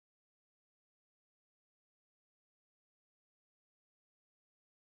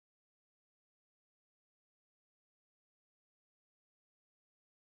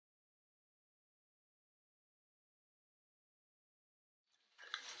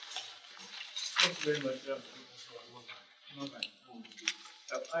Thank you very much.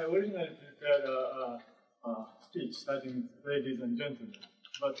 I originally prepared a speech starting ladies and gentlemen,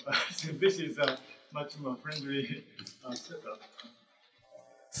 but this is a much more friendly setup.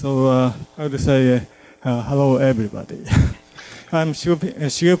 So I would say hello everybody. I'm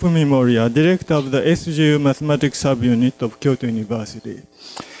Shigeru Mimori, Director of the SGU Mathematics Subunit of Kyoto University.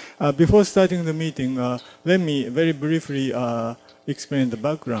 Before starting the meeting, let me very briefly explain the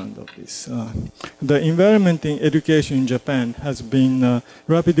background of this. The environment in education in Japan has been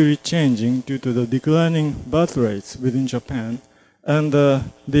rapidly changing due to the declining birth rates within Japan and the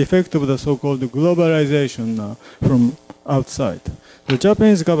effect of the so-called globalization from outside. The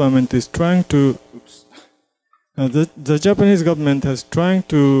Japanese government is trying to the Japanese government has trying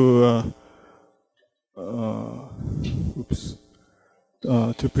to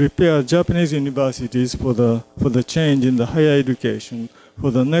prepare Japanese universities for the change in the higher education for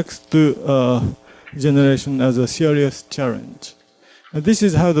the next generation as a serious challenge. This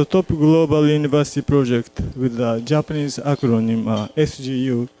is how the top global university project with the Japanese acronym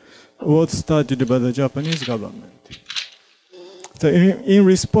SGU was started by the Japanese government. So in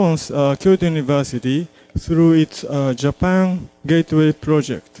response, Kyoto University, through its Japan Gateway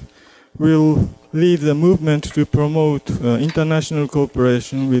project, will lead the movement to promote international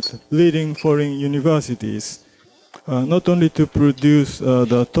cooperation with leading foreign universities, not only to produce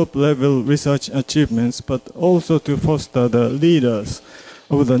the top-level research achievements, but also to foster the leaders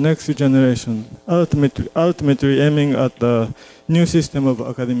of the next generation, ultimately aiming at the new system of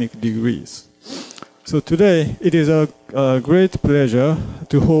academic degrees. So today, it is a great pleasure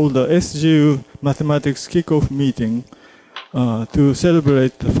to hold the SGU Mathematics Kickoff meeting to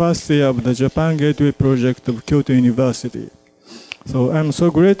celebrate the first year of the Japan Gateway project of Kyoto University. So I'm so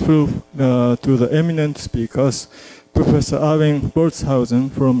grateful to the eminent speakers, Professor Erwin Boltzhausen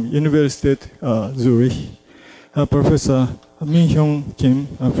from Universität Zurich, Professor Min-Hyung Kim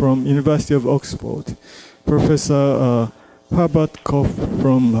from University of Oxford, Professor Herbert Koch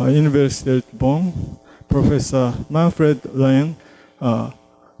from Universität Bonn, Professor Manfred Lehn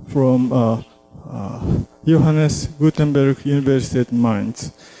from Johannes Gutenberg-Universität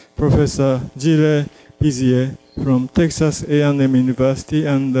Mainz, Professor Bldg from Texas A&M University,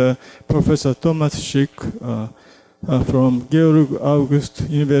 and Professor Thomas Schick from Georg August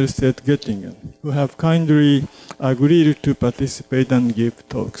Universität Göttingen, who have kindly agreed to participate and give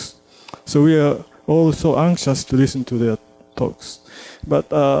talks. So we are all so anxious to listen to their talks.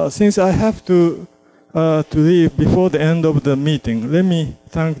 But since I have to leave before the end of the meeting, let me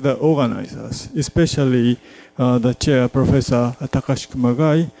thank the organizers, especially the chair, Professor Takashi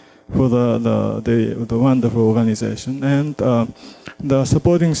Kumagai, for the wonderful organization, and the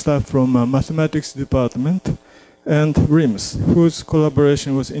supporting staff from Mathematics Department and RIMS, whose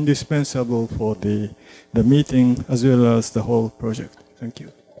collaboration was indispensable for the meeting as well as the whole project. Thank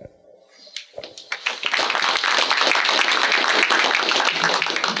you.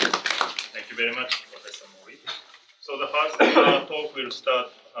 Thank you very much, Professor Mori. So the first talk will start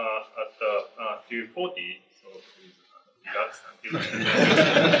at 2:40. So please relax and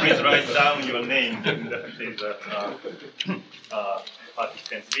please write down your name in the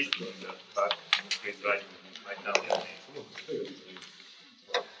participants list in the back. Please write down your name.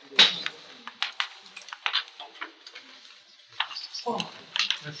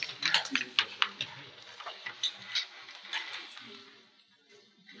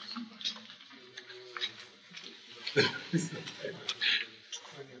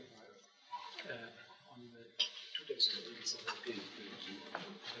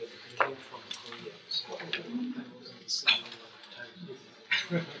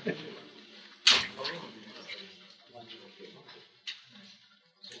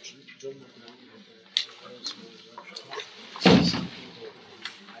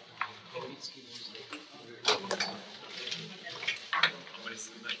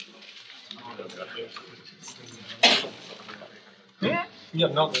いや、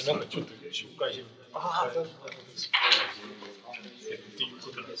なんかちょっと紹介してみたい。ああ、そうですね。っていう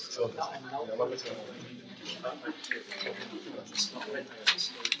ことです。そうですね。山口さん。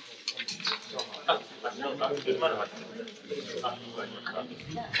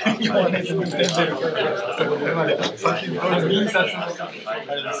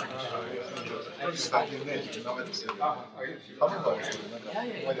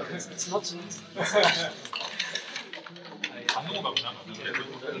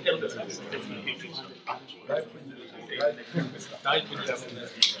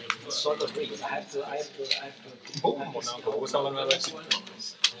Sort of things. I have to.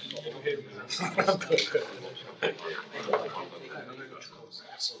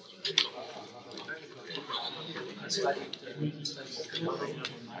 I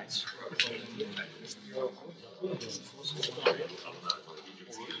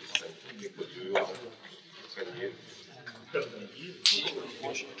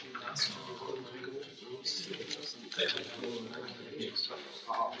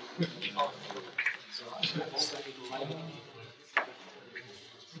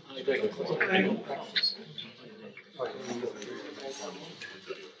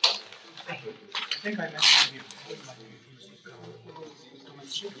think I mentioned here.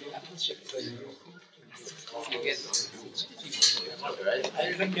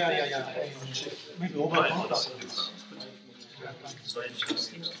 Yeah. Maybe overcome that.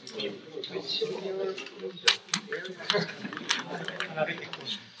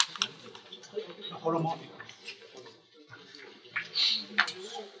 Analyticals. Holomorphic.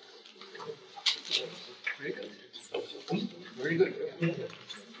 Very good.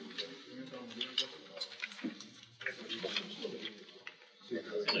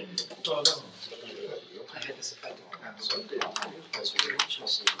 I had this effect. I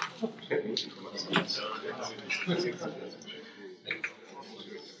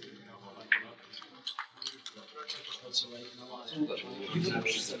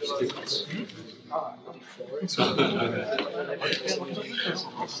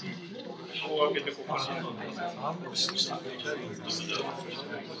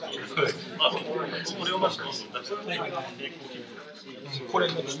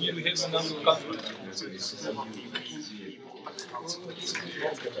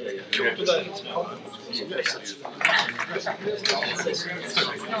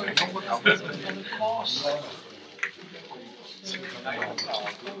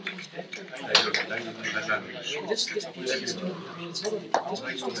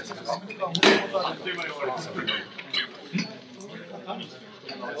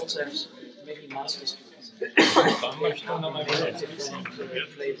also have many master students.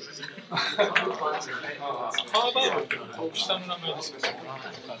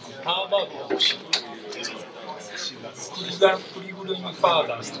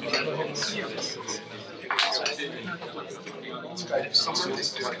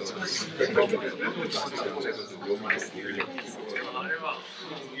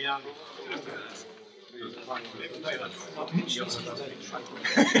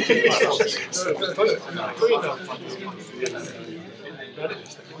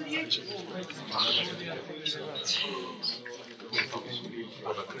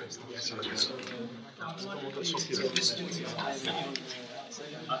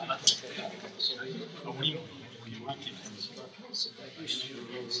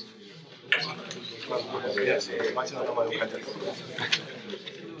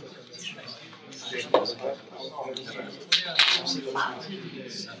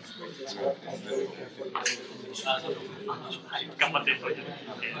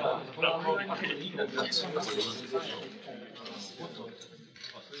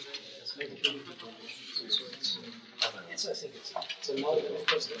 It's a model, of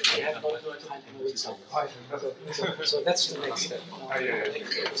course, I have not time to read some. So that's the next step. The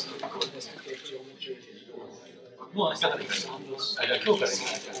next step is to investigate geometry. Examples.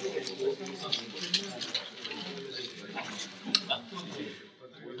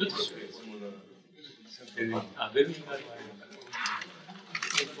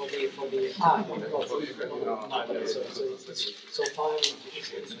 So far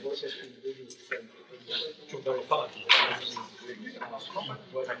it's work has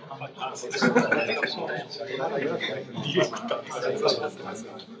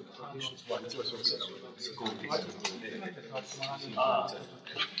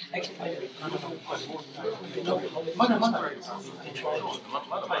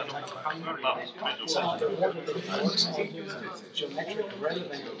been really geometric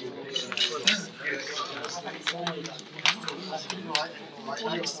relevant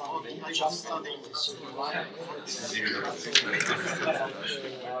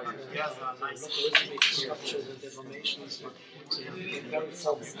logarithmic structures and deformations, so you get very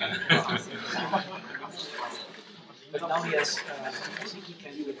formal. But now he has, I think he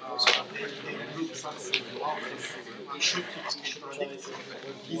can do it also. He should try to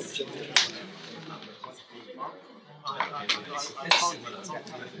more geometric.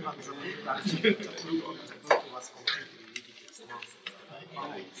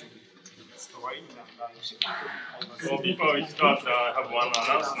 So before we start, I have one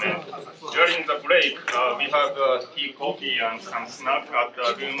announcement. During the break, we have tea, coffee, and some snack at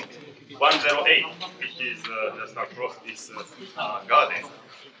room 108, which is just across this garden.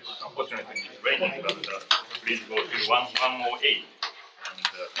 Unfortunately, it's raining, but please go to 108 and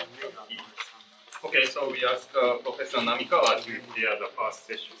eat. Okay, so we ask Professor Namikawa to chair the first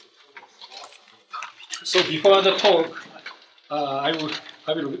session. So before the talk, I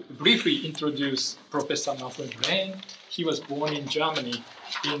will briefly introduce Professor Manfred Lehn. He was born in Germany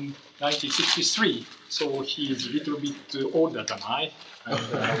in 1963, so he is a little bit older than I.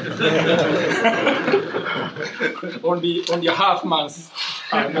 Only a half month,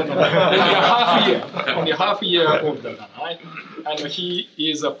 only a half year older than I. And he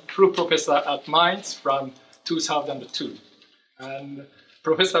is a full professor at Mainz from 2002. And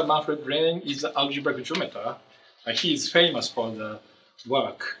Professor Manfred Lehn is an algebraic geometer. He is famous for the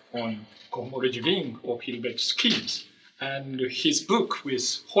work on cohomology ring of Hilbert schemes. And his book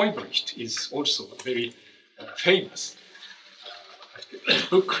with Heubrecht is also very famous. His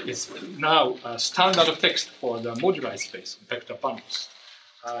book is now a standard text for the moduli space of vector bundles.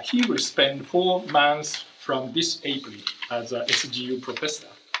 He will spend 4 months from this April as a SGU professor,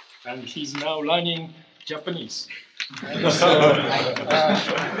 and he's now learning Japanese.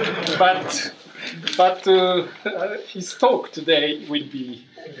 But his talk today will be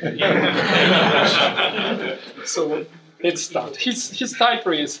in English. So let's start. His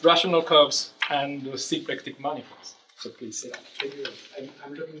title is Rational Curves and Symplectic Manifolds. So please. Thank you.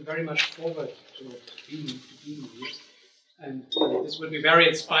 I'm looking very much forward to being here. And this will be very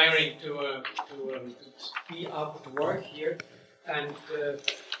inspiring to speed up the work here. And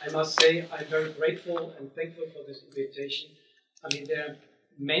I must say I'm very grateful and thankful for this invitation. I mean, there are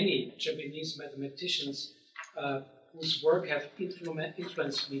many Japanese mathematicians whose work have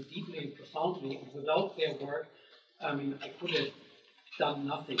influenced me deeply and profoundly. And without their work, I mean, I could have done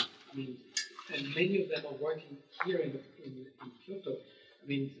nothing. I mean, and many of them are working here in Kyoto. I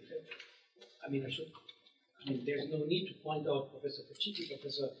mean, there's no need to point out Professor Fuchiki,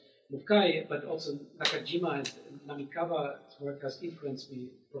 Professor Mukai, but also Nakajima and Namikawa's work has influenced me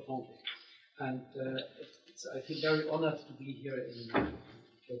profoundly. And I feel very honored to be here in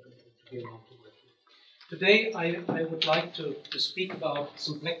Kyoto, to be around to work here. Today, I would like to speak about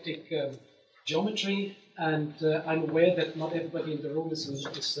symplectic geometry, and I'm aware that not everybody in the room is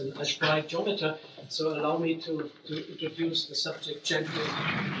an algebraic geometer, so allow me to introduce the subject gently.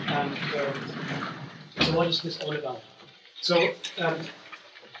 And so what is this all about? So the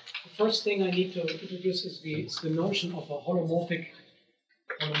first thing I need to introduce is the notion of a holomorphic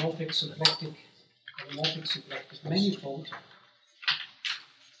symplectic manifold.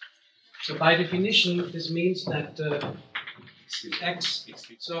 So by definition, this means that X.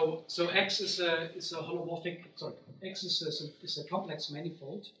 So X is a holomorphic. Sorry, X is a complex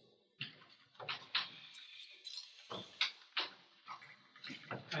manifold.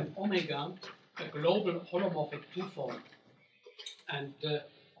 And omega, a global holomorphic two-form. And to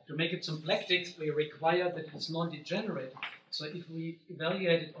make it symplectic, we require that it's non-degenerate. So if we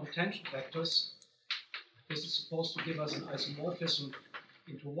evaluate it on tangent vectors, this is supposed to give us an isomorphism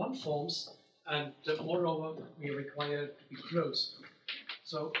into one forms, and moreover, we require it to be closed.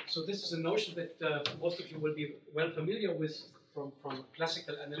 So this is a notion that most of you will be well familiar with from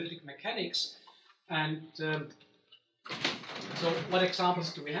classical analytic mechanics. And so what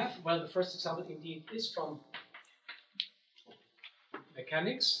examples do we have? Well, the first example indeed is from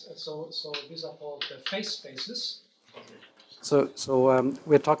mechanics. So these are called phase spaces. So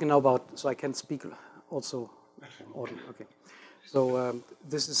we're talking now about, so I can speak also audio, okay. So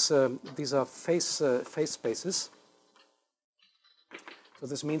these are phase spaces. So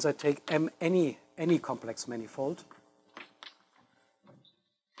this means I take any complex manifold,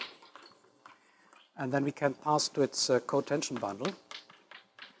 and then we can pass to its cotangent bundle.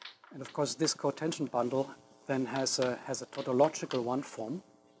 And of course, this cotangent bundle then has a tautological one form.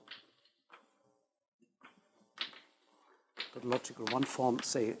 Tautological one form,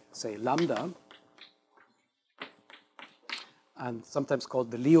 say lambda, and sometimes called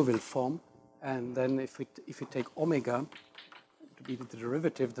the Liouville form. And then if we take omega to be the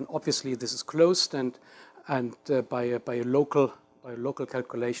derivative, then obviously this is closed, and by a local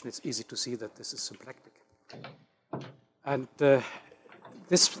calculation, it's easy to see that this is symplectic. And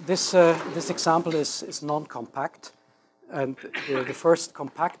this example is non-compact, and the first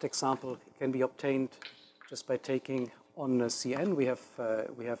compact example can be obtained just by taking on Cn. We have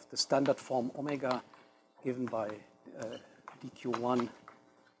the standard form omega given by dq1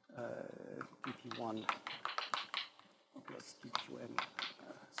 dp1 plus dqn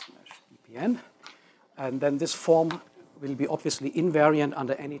slash dpn, and then this form will be obviously invariant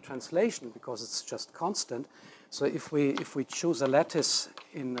under any translation because it's just constant. So if we choose a lattice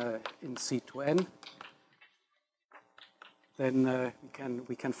in C2n, then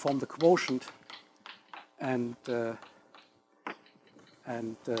we can form the quotient and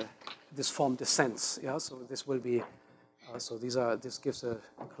this form descends. Yeah, so this will be so this gives a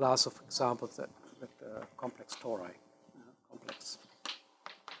class of examples that complex tori, complex.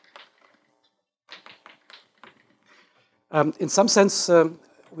 In some sense,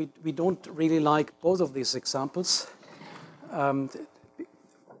 we don't really like both of these examples.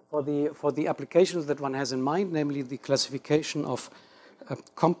 For the applications that one has in mind, namely the classification of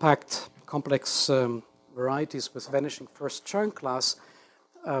compact, complex varieties with vanishing first Chern class,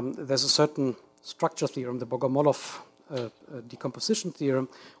 there's a certain structure theorem, the Bogomolov decomposition theorem,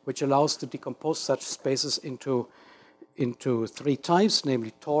 which allows to decompose such spaces into three types,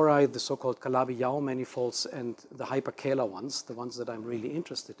 namely tori, the so-called Calabi-Yau manifolds, and the hyperkähler ones, the ones that I'm really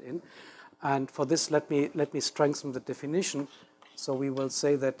interested in. And for this, let me strengthen the definition. So we will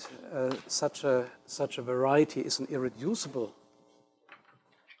say that such a variety is an irreducible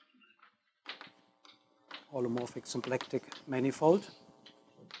holomorphic symplectic manifold.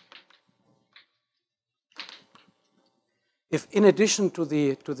 If, in addition to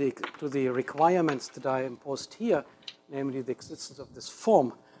the requirements that I imposed here, namely the existence of this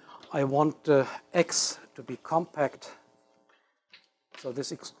form, I want X to be compact. So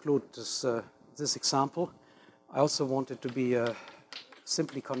this excludes this example. I also want it to be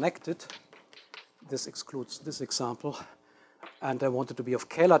simply connected. This excludes this example. And I want it to be of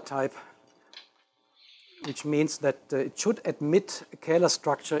Kähler type, which means that it should admit a Kähler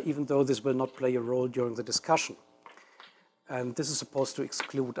structure, even though this will not play a role during the discussion. And this is supposed to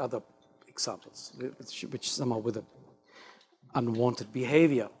exclude other examples, which somehow with an unwanted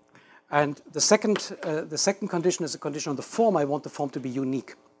behavior. And the second condition is a condition on the form. I want the form to be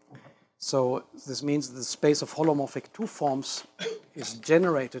unique. So this means the space of holomorphic two forms is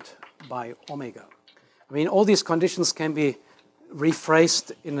generated by omega. I mean, all these conditions can be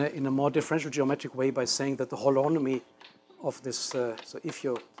rephrased in a more differential geometric way by saying that the holonomy of this, so if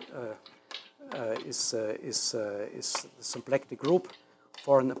you is the symplectic group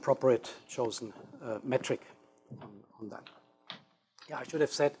for an appropriate chosen metric on that. Yeah, I should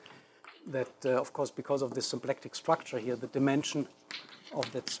have said that, of course, because of this symplectic structure here, the dimension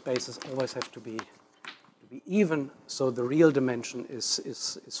of that spaces always have to be even, so the real dimension is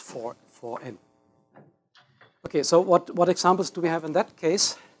 4n. Okay, so what examples do we have in that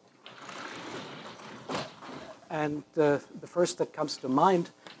case? And the first that comes to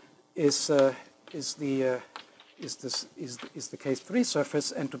mind is the K3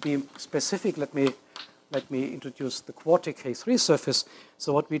 surface, and to be specific, let me introduce the quartic K3 surface.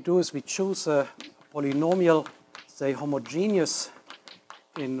 So what we do is we choose a polynomial, say homogeneous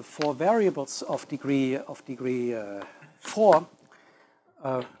in 4 variables of degree 4.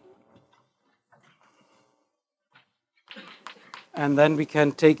 And then we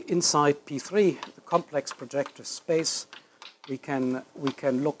can take inside P3 the complex projective space. We can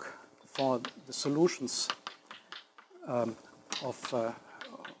look for the solutions of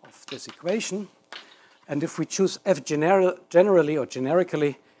this equation. And if we choose F generally or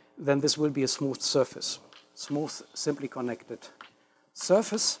generically, then this will be a smooth surface, smooth, simply connected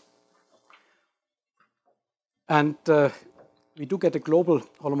surface. And we do get a global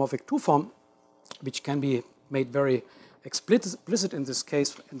holomorphic 2 form, which can be made very explicit in this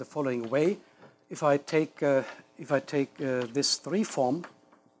case in the following way. If I take this 3 form,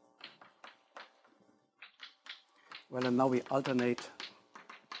 well, and now we alternate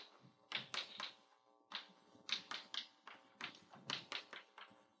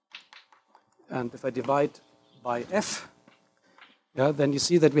and if I divide by F, yeah, then you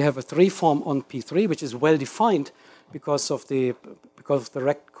see that we have a 3 form on P3, which is well defined because of the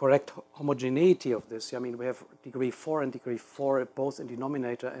correct homogeneity of this. I mean, we have degree 4 and degree 4 both in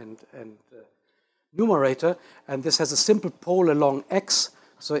denominator and numerator, and this has a simple pole along X.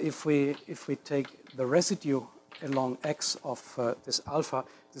 So if we take the residue along X of this alpha,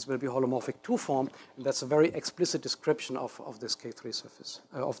 this will be holomorphic 2 form, and that's a very explicit description of this K3 surface,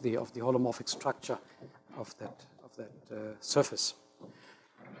 of the holomorphic structure of that surface.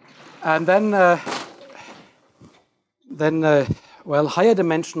 And then well, higher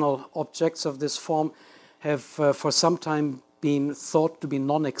dimensional objects of this form have for some time been thought to be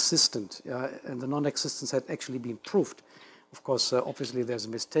non-existent, and the non-existence had actually been proved. Of course, obviously there's a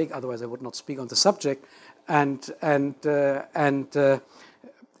mistake, otherwise I would not speak on the subject. And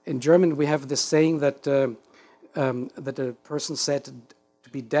in German we have this saying that that a person said to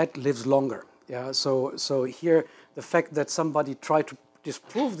be dead lives longer. Yeah, so here the fact that somebody tried to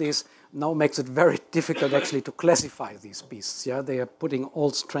disprove these now makes it very difficult actually to classify these beasts. Yeah, they are putting all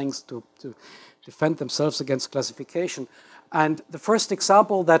strengths to defend themselves against classification. And the first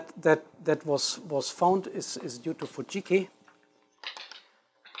example that was found is due to Fujiki.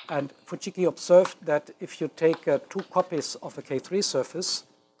 And Fujiki observed that if you take 2 copies of a K3 surface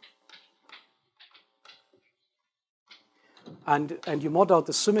and you model out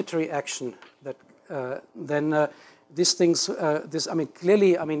the symmetry action, that then these things,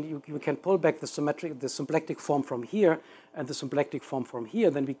 clearly, you can pull back the symplectic form from here and the symplectic form from here,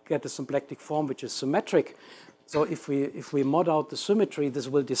 then we get a symplectic form which is symmetric. So if we mod out the symmetry, this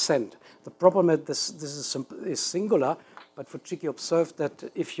will descend. The problem is this is singular, but Fujiki observed that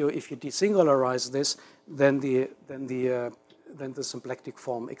if you desingularize this, then the symplectic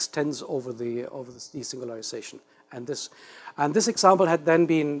form extends over the desingularization. And this example had then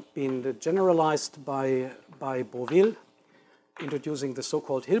been generalized by Beauville, introducing the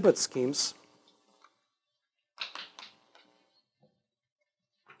so-called Hilbert schemes.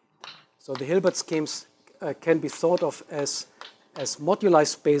 So the Hilbert schemes can be thought of as moduli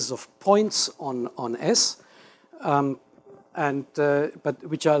spaces of points on S, but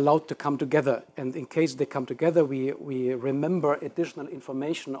which are allowed to come together. And in case they come together, we remember additional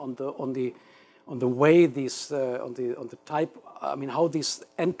information on the way these on the type. How these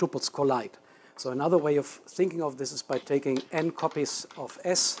n tuples collide. So another way of thinking of this is by taking n copies of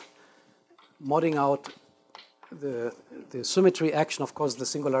S, modding out the symmetry action. Of course, the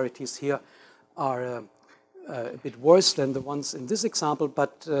singularities here are a bit worse than the ones in this example,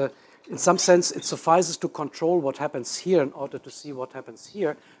 but in some sense, it suffices to control what happens here in order to see what happens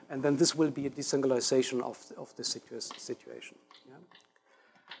here, and then this will be a desingularization of the situation. Yeah?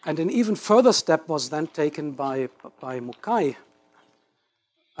 And an even further step was then taken by Mukai,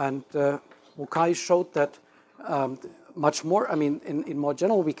 and Mukai showed that much more. In more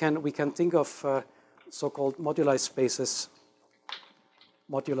general, we can think of so-called moduli spaces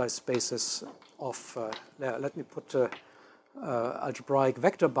of. Let me put algebraic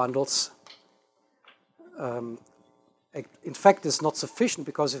vector bundles. In fact, it's not sufficient,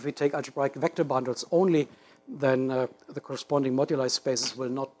 because if we take algebraic vector bundles only, then the corresponding moduli spaces will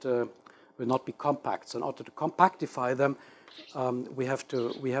not be compact. So in order to compactify them, we have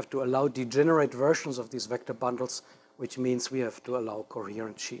to allow degenerate versions of these vector bundles, which means we have to allow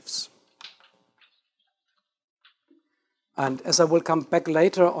coherent sheaves. And as I will come back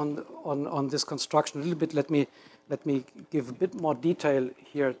later on this construction a little bit, let me give a bit more detail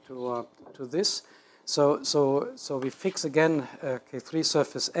here to this. So we fix again K3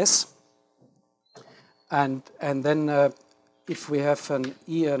 surface S, and then if we have an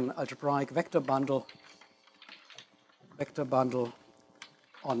algebraic vector bundle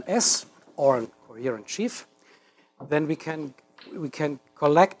on S or a coherent sheaf, then we can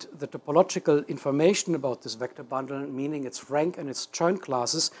collect the topological information about this vector bundle, meaning its rank and its Chern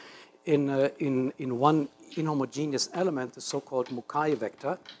classes, in one inhomogeneous element, the so-called Mukai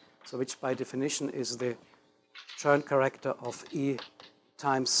vector, so which by definition is the Chern character of E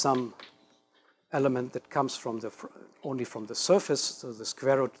times some element that comes only from the surface, so the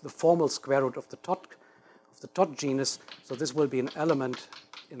square root, the formal square root of the tot genus. So this will be an element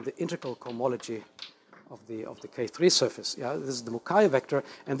in the integral cohomology of the K3 surface. Yeah, this is the Mukai vector,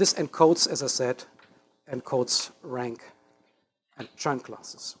 and this encodes, as I said, rank and Chern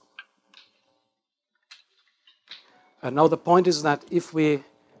classes. And now the point is that if we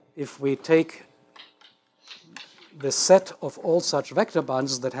take the set of all such vector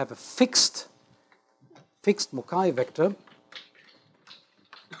bundles that have a fixed Mukai vector,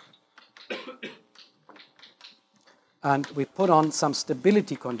 and we put on some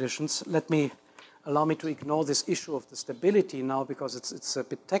stability conditions. Allow me to ignore this issue of the stability now, because it's a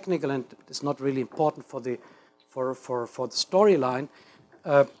bit technical and it's not really important for the storyline.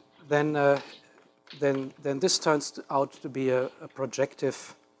 Then this turns out to be a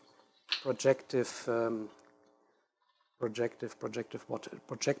projective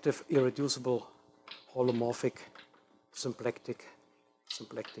irreducible holomorphic symplectic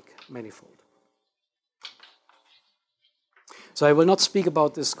manifold. So I will not speak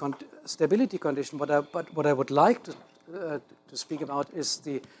about this stability condition, but what I would like to speak about is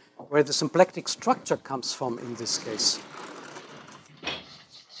where the symplectic structure comes from in this case.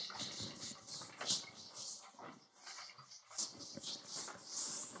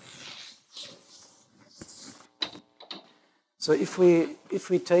 So if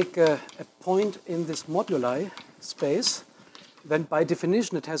we take a point in this moduli space, then by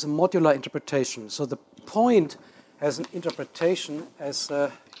definition it has a modular interpretation. So the point has an interpretation as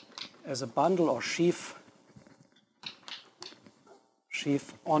a bundle or sheaf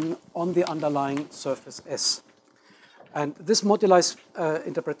on the underlying surface S. And this moduli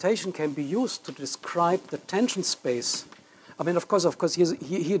interpretation can be used to describe the tension space I mean, of course,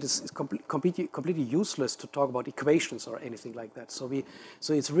 here it is completely useless to talk about equations or anything like that. So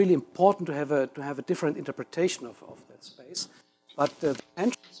it's really important to have a different interpretation of that space. But the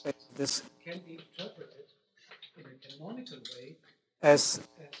tangent space of this can be interpreted in a canonical way as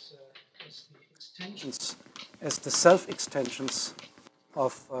the extensions, as the self-extensions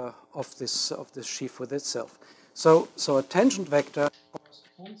of this sheaf with itself. So a tangent vector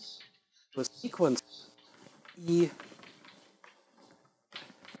corresponds to a sequence E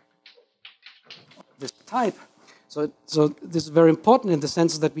this type. So this is very important in the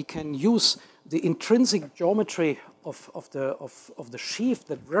sense that we can use the intrinsic geometry of the sheaf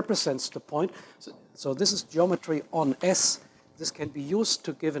that represents the point. So this is geometry on S. This can be used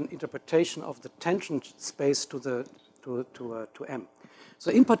to give an interpretation of the tangent space to M.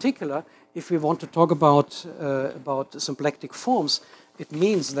 So in particular, if we want to talk about symplectic forms, it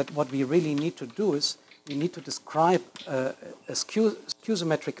means that what we really need to do is we need to describe a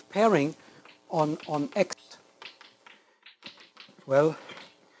skew-symmetric pairing on X. Well,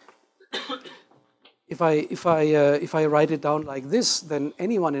 if I write it down like this, then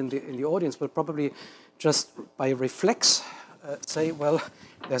anyone in the audience will probably just by reflex say, well,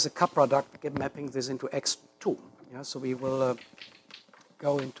 there's a cup product mapping this into X2. Yeah, so we will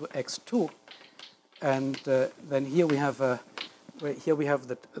go into X2, and then here we have the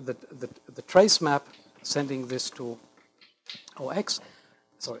trace map sending this to OS.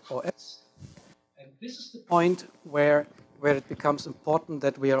 And this is the point where it becomes important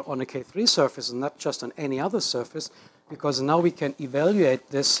that we are on a K3 surface and not just on any other surface, because now we can evaluate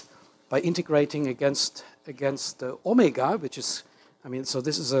this by integrating against the omega, which is, I mean, so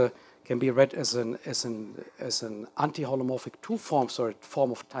this is can be read as an anti-holomorphic 2 form, so a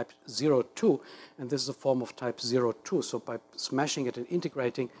form of type 0,2, and this is a form of type 0,2. So by smashing it and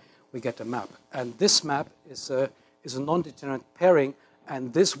integrating, we get a map, and this map is a non-determinate pairing,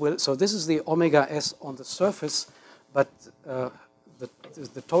 and this is the omega S on the surface, but the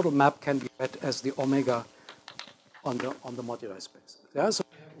total map can be read as the omega on the moduli space. Yeah, so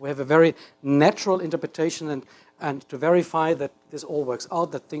we have a very natural interpretation, and to verify that this all works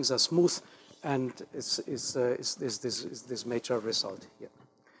out, that things are smooth, and is this major result here.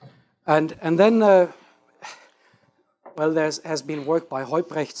 And then, well, there has been work by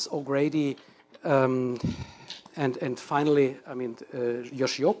Heubrechts, O'Grady, and finally, I mean,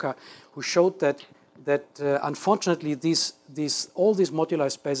 Yoshioka, who showed that unfortunately all these moduli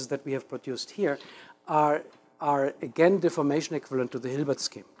spaces that we have produced here are again deformation equivalent to the Hilbert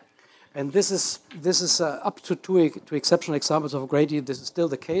scheme. And this is up to two exceptional examples of O'Grady. This is still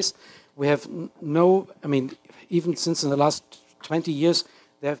the case. We have I mean, even since in the last 20 years,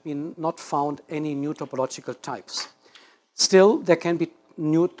 there have been not found any new topological types. Still, there can be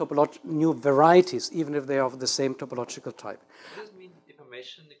new varieties, even if they are of the same topological type. What does it mean,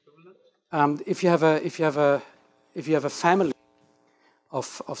 deformation equivalent? If you have a family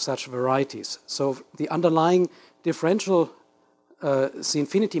of such varieties, so the underlying differential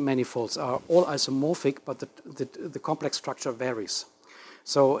C-infinity manifolds are all isomorphic, but the complex structure varies.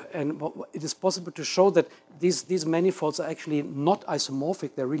 So, and it is possible to show that these manifolds are actually not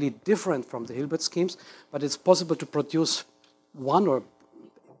isomorphic. They're really different from the Hilbert schemes, but it's possible to produce one or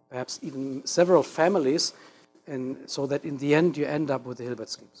perhaps even several families, and so that in the end you end up with the Hilbert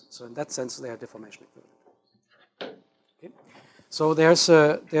schemes. So in that sense, they are deformation equivalent. Okay. So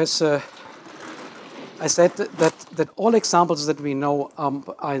I said that all examples that we know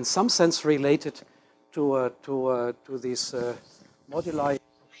are in some sense related to these moduli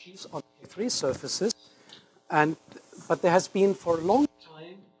sheaves on K3 surfaces, but there has been for a long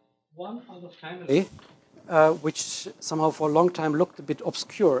time one other family which somehow for a long time looked a bit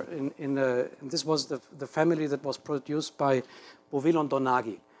obscure. And this was the family that was produced by Bouville and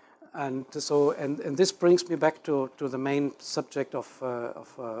Donaghy. And so and this brings me back to the main subject of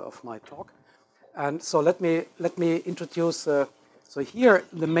my talk. And so let me introduce. So here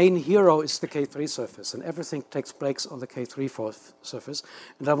the main hero is the K3 surface, and everything takes place on the K3 surface.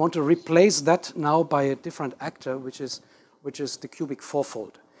 And I want to replace that now by a different actor, which is the cubic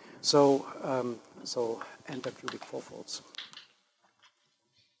fourfold. So enter cubic fourfolds.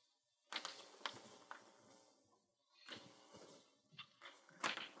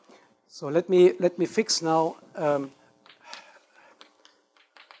 So let me fix now.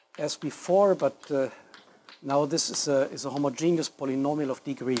 As before, but now this is a homogeneous polynomial of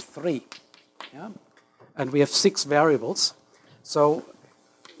degree 3, yeah? And we have 6 variables. So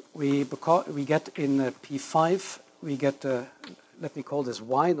we get in P5, we get, let me call this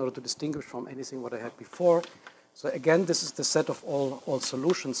Y in order to distinguish from anything what I had before. So again, this is the set of all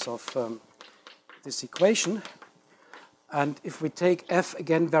solutions of this equation. And if we take f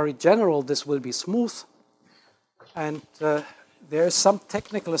again very general, this will be smooth. And there is some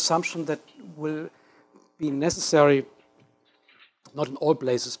technical assumption that will be necessary, not in all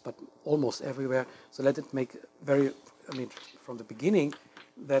places, but almost everywhere. So let it make from the beginning,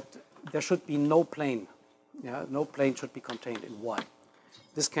 that there should be no plane. Yeah, no plane should be contained in Y.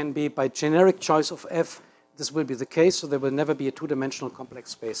 This can be by generic choice of f. This will be the case, so there will never be a two-dimensional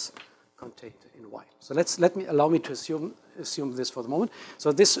complex space contained in Y. So allow me to assume this for the moment.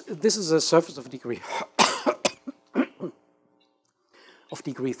 So this is a surface of degree of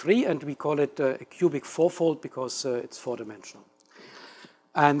degree 3, and we call it a cubic fourfold because it's four-dimensional.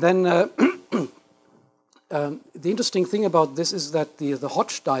 And then the interesting thing about this is that the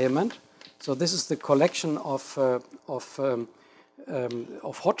Hodge diamond, so this is the collection of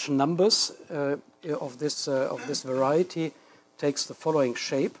Hodge numbers of this variety, takes the following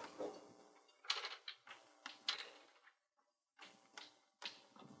shape.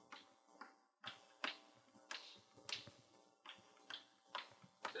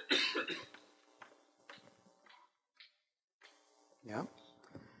 Yeah.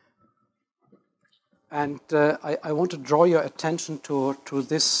 And I want to draw your attention to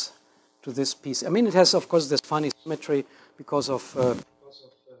this piece. I mean, it has, of course, this funny symmetry because of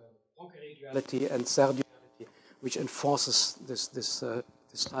Poincare duality and Serre duality, which enforces this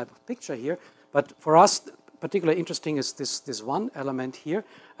type of picture here. But for us, particularly interesting is this one element here,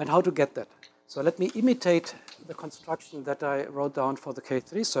 and how to get that. So let me imitate the construction that I wrote down for the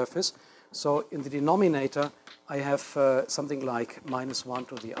K3 surface. So in the denominator, I have something like -1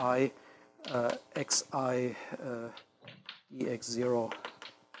 to the I xi dx0.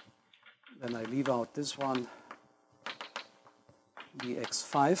 Then I leave out this one,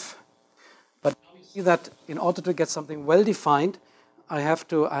 dx5. But now you see that in order to get something well defined, I have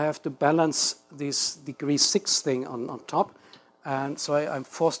to balance this degree 6 thing on top, and so I'm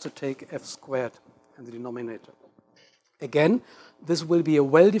forced to take f squared in the denominator. Again, this will be a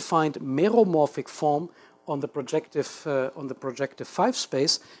well-defined meromorphic form on the projective 5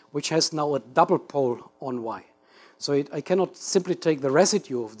 space, which has now a double pole on Y. So I cannot simply take the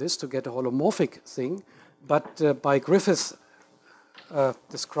residue of this to get a holomorphic thing, but by Griffith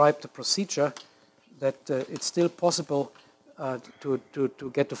described the procedure that it's still possible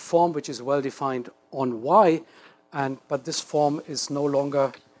to get a form which is well defined on Y, but this form is no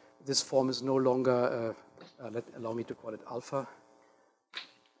longer. Allow me to call it alpha.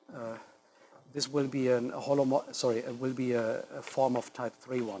 This will be it will be a form of type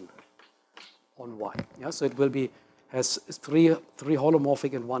 3-1 on Y. Yeah, so it will be has three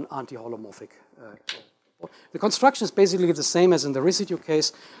holomorphic and one anti-holomorphic. The construction is basically the same as in the residue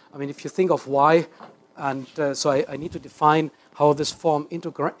case. I mean, if you think of Y, and so I need to define how this form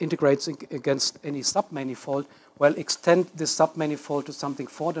integrates against any submanifold. Well, extend this submanifold to something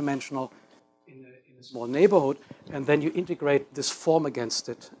four-dimensional in a small neighborhood, and then you integrate this form against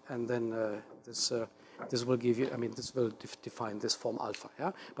it, and then this will give you. I mean, this will define this form alpha.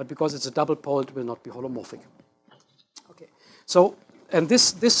 Yeah, but because it's a double pole, it will not be holomorphic. Okay. So, and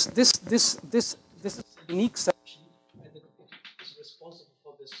this is a unique section, and it is responsible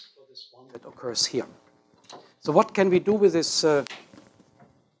for this one that occurs here. So, what can we do with this?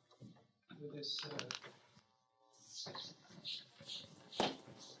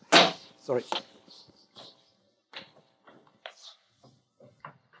 Sorry.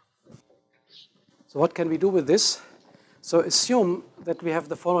 So what can we do with this? So assume that we have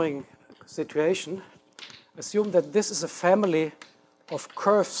the following situation. Assume that this is a family of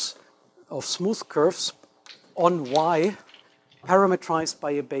curves, of smooth curves on Y, parametrized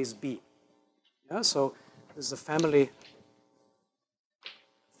by a base B. Yeah, so this is a family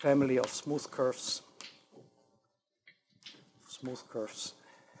of smooth curves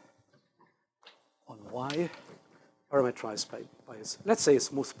on Y, parametrized by let's say a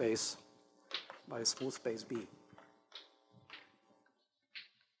smooth space, by a smooth space B.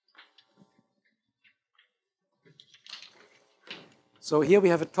 So here we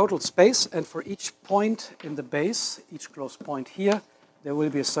have a total space, and for each point in the base, each closed point here, there will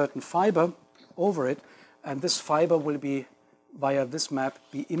be a certain fiber over it, and this fiber will be, via this map,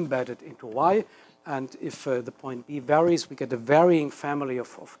 be embedded into Y, and if the point B varies, we get a varying family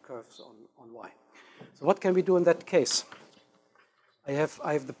of curves on Y. So what can we do in that case? I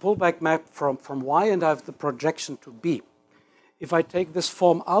have the pullback map from Y, and I have the projection to B. If I take this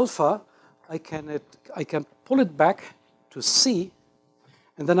form alpha, I can pull it back to C,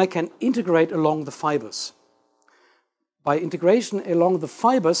 and then I can integrate along the fibers. By integration along the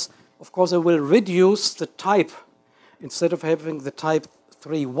fibers, of course, I will reduce the type. Instead of having the type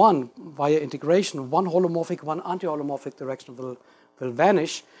 3, 1 via integration, one holomorphic, one anti-holomorphic direction will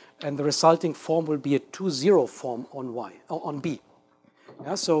vanish, and the resulting form will be a 2-0 form on B.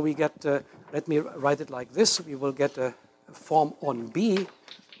 Yeah, so we get, let me write it like this, we will get a form on B,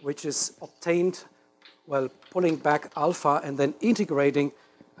 which is obtained, well, pulling back alpha and then integrating,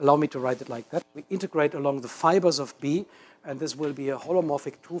 allow me to write it like that, we integrate along the fibers of B, and this will be a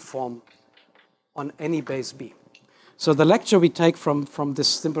holomorphic 2 form on any base B. So the lecture we take from this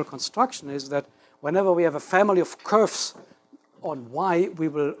simple construction is that whenever we have a family of curves on Y, we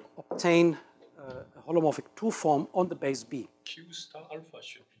will obtain a holomorphic 2 form on the base B. Q star alpha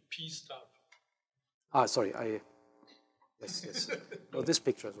should be P star. Ah, sorry, yes. No, this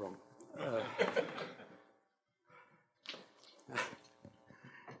picture is wrong.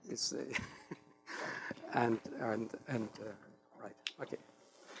 It's right. Okay.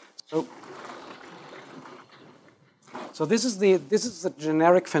 So this is the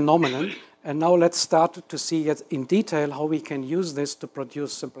generic phenomenon, and now let's start to see in detail how we can use this to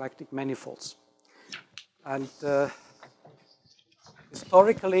produce symplectic manifolds. And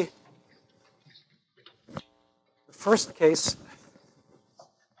historically, the first case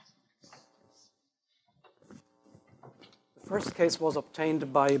was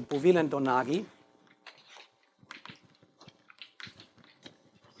obtained by Bouville and Donaghy.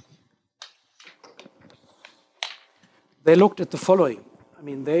 They looked at the following. I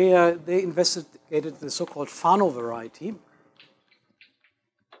mean, they investigated the so-called Fano variety.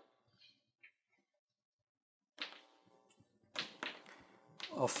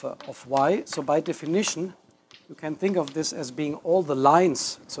 Of Y. So by definition, you can think of this as being all the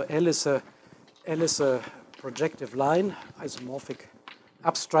lines. So L is a projective line, isomorphic,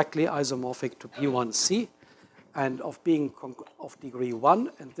 abstractly isomorphic to P1C, and of being of degree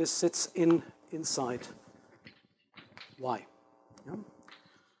 1, and this sits inside Y. Yeah?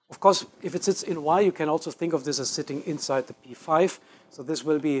 Of course, if it sits in Y, you can also think of this as sitting inside the P5. So this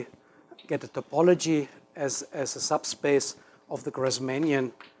will get a topology as a subspace of the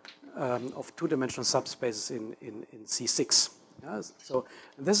Grassmannian of two-dimensional subspaces in C6. Yeah? So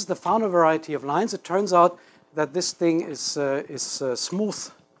this is the Fano variety of lines. It turns out that this thing is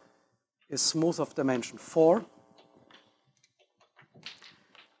smooth of dimension 4.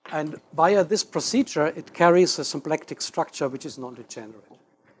 And via this procedure, it carries a symplectic structure which is non-degenerate.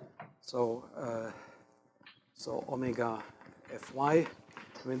 So omega Fy.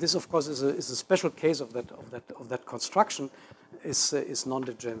 I mean, this of course is a special case of that construction. Is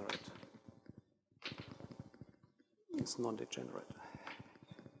non-degenerate. It's non-degenerate.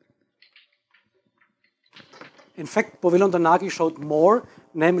 In fact, Bouville and Donaghy showed more,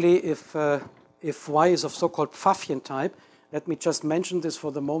 namely if Y is of so-called Pfaffian type. Let me just mention this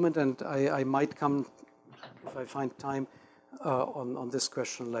for the moment, and I might come, if I find time, on this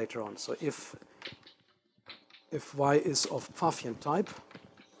question later on. So if Y is of Pfaffian type,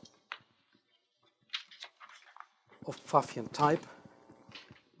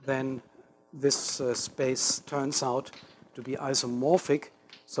 then this space turns out to be isomorphic.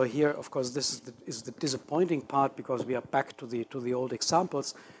 So here, of course, this is the disappointing part because we are back to the old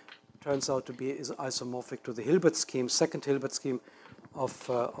examples. Turns out to be isomorphic to the Hilbert scheme, second Hilbert scheme of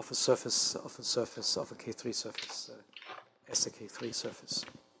a K3 surface, as a K3 surface.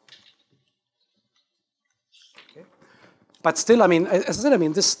 Okay. But still, I mean, as I said, I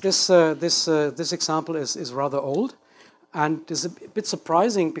mean, this example is rather old, and is a bit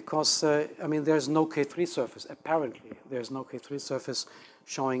surprising because I mean, there's no K3 surface. Apparently, there's no K3 surface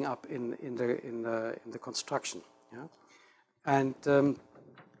showing up in the construction. Yeah, and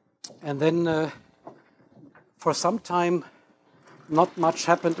then for some time, not much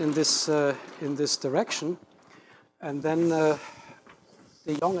happened in this direction, and then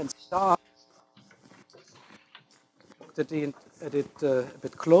De Jong and Starr looked at it a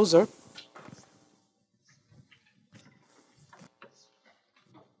bit closer.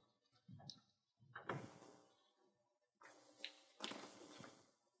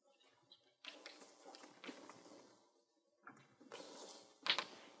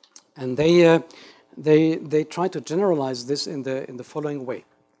 And they try to generalize this in the following way.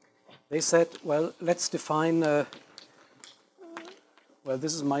 They said, well, let's define. Well,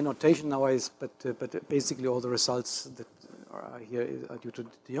 this is my notation nowadays, but basically all the results that are here are due to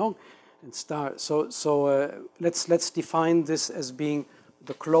De Jong and Starr. So let's define this as being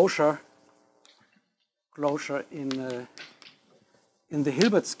the closure in the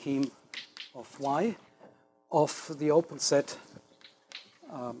Hilbert scheme of Y of the open set.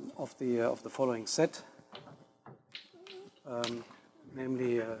 Of the following set,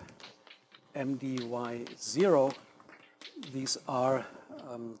 namely MDY0. These are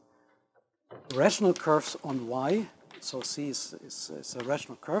rational curves on y. So C is a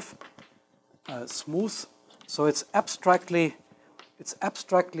rational curve, smooth. So it's abstractly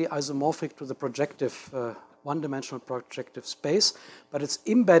isomorphic to the projective, one-dimensional projective space, but it's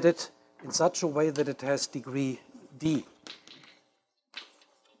embedded in such a way that it has degree d.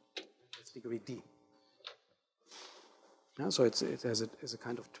 It's degree d. Yeah, so it has a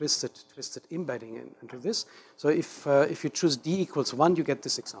kind of twisted embedding into this. So if you choose d equals 1, you get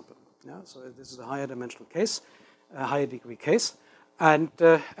this example. Yeah, so this is a higher dimensional case, a higher degree case, and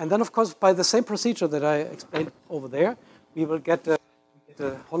then of course by the same procedure that I explained over there, we will get a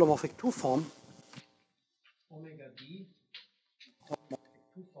holomorphic 2 form. Omega d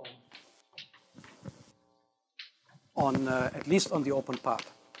holomorphic 2 form On at least on the open part.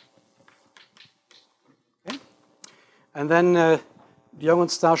 Okay, and then Bldg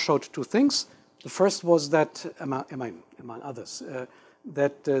and Starr showed two things. The first was that, among others,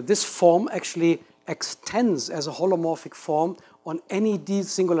 that this form actually extends as a holomorphic form on any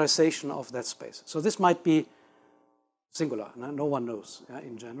desingularization of that space. So this might be singular. No one knows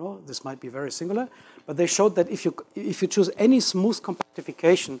in general. This might be very singular. But they showed that if you choose any smooth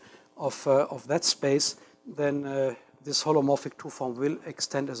compactification of that space, then this holomorphic 2 form will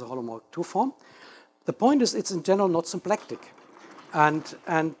extend as a holomorphic 2 form. The point is it's in general not symplectic. And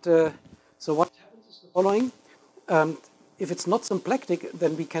so what happens is the following. If it's not symplectic,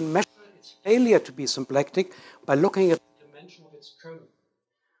 then we can measure its failure to be symplectic by looking at the dimension of its kernel.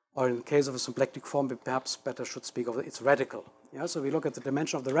 Or in the case of a symplectic form, we perhaps better should speak of its radical. Yeah, so we look at the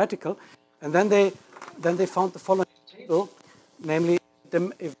dimension of the radical, and then they found the following table, namely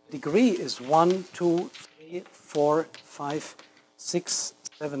if degree is 1, 2, 3, 4, 5, 6,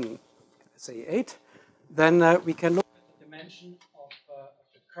 7, say 8, then we can look at the dimension of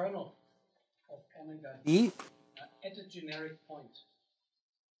the kernel of omega d at a generic point.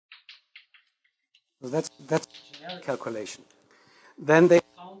 So that's a generic calculation. Then they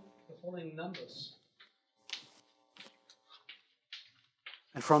found the following numbers.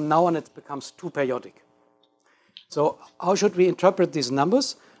 And from now on, it becomes 2 periodic. So how should we interpret these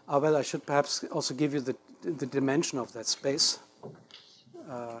numbers? Well, I should perhaps also give you the dimension of that space.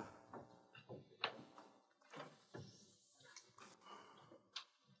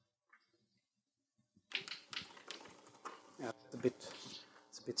 Yeah,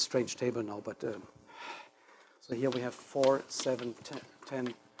 it's a bit strange table now, but so here we have 4, 7,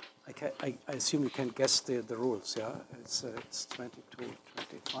 10. I assume you can guess the rules. Yeah, it's 22,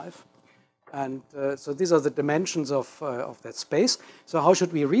 25, and so these are the dimensions of that space. So how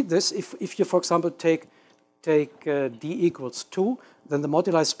should we read this? If you, for example, take d equals 2, then the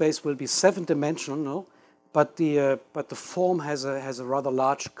moduli space will be 7-dimensional, but the form has a rather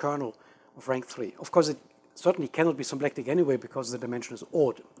large kernel of rank 3. Of course, it certainly cannot be symplectic anyway because the dimension is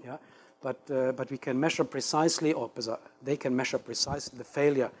odd. Yeah, but we can measure precisely, or they can measure precisely the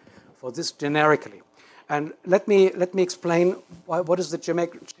failure for this generically. And let me explain what is the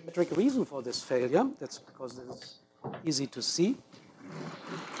geometric reason for this failure. That's because it's easy to see.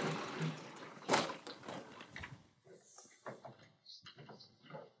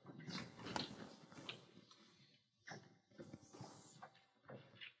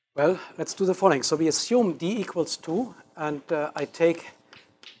 Well, let's do the following. So we assume d equals 2, and I take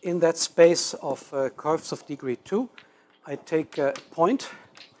in that space of curves of degree 2, I take a point.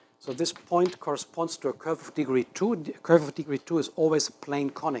 So this point corresponds to a curve of degree 2. The curve of degree 2 is always a plane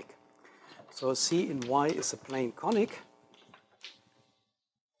conic. So C in Y is a plane conic.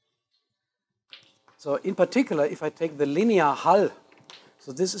 So in particular, if I take the linear hull,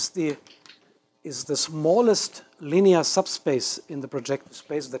 so this is the smallest linear subspace in the projective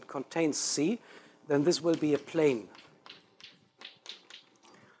space that contains C, then this will be a plane.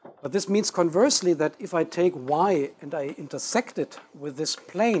 But this means conversely that if I take Y and I intersect it with this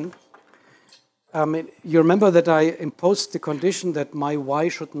plane, you remember that I imposed the condition that my Y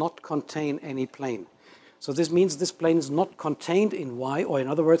should not contain any plane. So this means this plane is not contained in Y, or in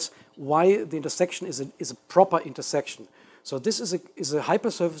other words, Y, the intersection is a proper intersection. So this is a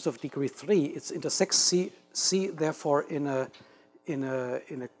hypersurface of degree 3. It intersects C therefore in a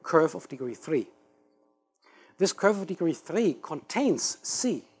curve of degree 3. This curve of degree 3 contains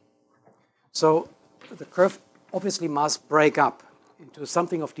C. So the curve obviously must break up into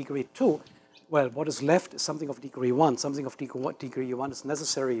something of degree 2. Well, what is left is something of degree 1. Something of degree 1 is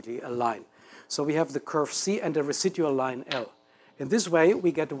necessarily a line. So we have the curve C and a residual line L. In this way,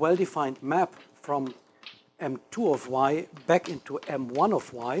 we get a well-defined map from M2 of Y back into M1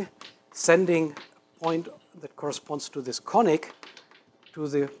 of Y, sending a point that corresponds to this conic to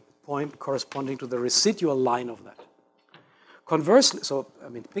the point corresponding to the residual line of that. conversely, so I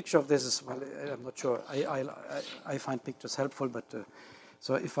mean, the picture of this is, well, I'm not sure. I find pictures helpful, but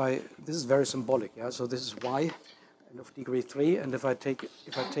so this is very symbolic. Yeah. So this is y, and of degree 3, and if I take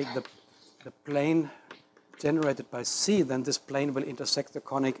the plane generated by C, then this plane will intersect the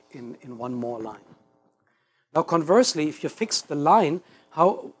conic in one more line. Now, conversely, if you fix the line,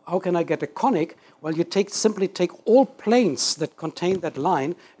 how can I get a conic? Well, you simply take all planes that contain that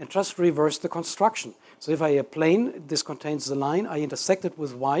line and just reverse the construction. So if I have a plane, this contains the line, I intersect it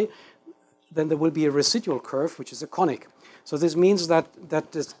with y, then there will be a residual curve, which is a conic. So this means that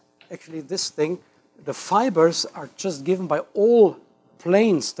actually this thing, the fibers are just given by all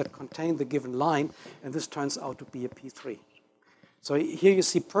planes that contain the given line, and this turns out to be a P3. So here you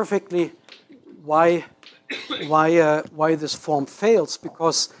see perfectly why this form fails,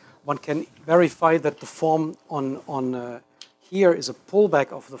 because one can verify that the form on here is a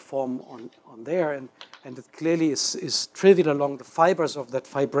pullback of the form on there, and it clearly is trivial along the fibers of that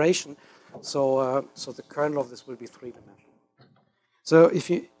fibration. So the kernel of this will be three-dimensional. So if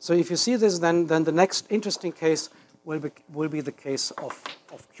you see this, then the next interesting case will be the case of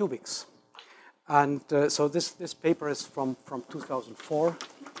cubics. And so this paper is from 2004.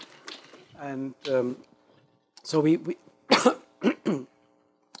 And so we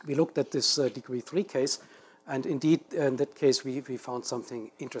we looked at this degree 3 case, and indeed in that case we found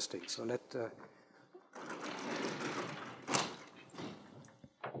something interesting. So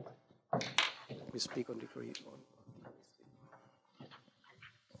we speak on degree 1.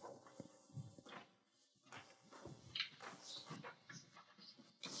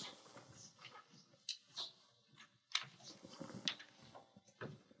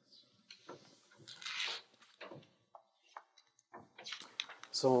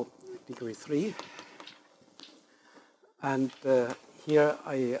 So degree 3, and here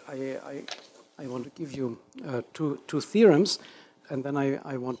I want to give you two theorems, and then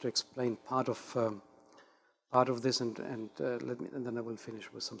I want to explain part of this, and then I will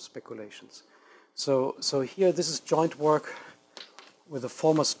finish with some speculations. So here this is joint work with a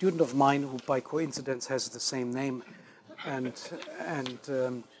former student of mine who by coincidence has the same name, and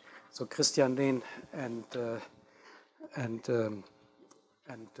so Christian Lehn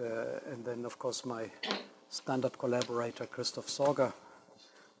and then, of course, my standard collaborator, Christoph Sorger,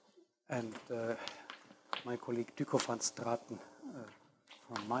 and my colleague Duco van Straten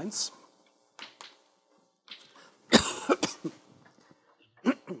from Mainz.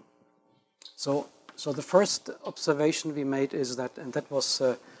 So the first observation we made is that, and that was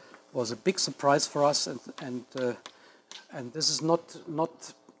a big surprise for us, and this is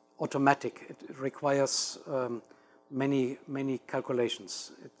not automatic. It requires many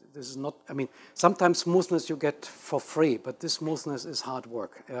calculations. This is not, I mean, sometimes smoothness you get for free, but this smoothness is hard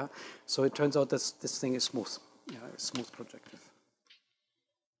work. Yeah? So it turns out that this thing is smooth, yeah, it's smooth projective.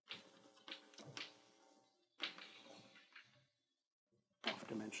 Of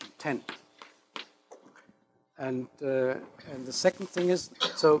dimension 10. And the second thing is,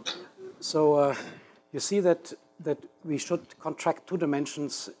 so you see that we should contract 2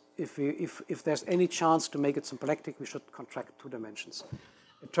 dimensions. If there's any chance to make it symplectic, we should contract 2 dimensions.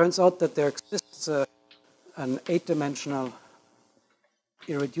 It turns out that there exists an 8-dimensional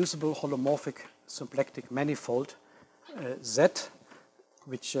irreducible holomorphic symplectic manifold Z,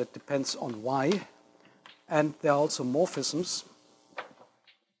 which depends on Y, and there are also morphisms.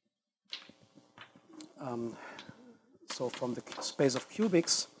 So from the space of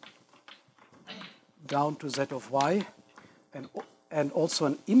cubics down to Z of Y, and also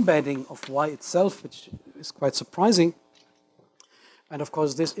an embedding of Y itself, which is quite surprising. And of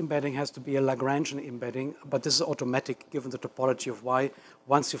course, this embedding has to be a Lagrangian embedding, but this is automatic given the topology of Y.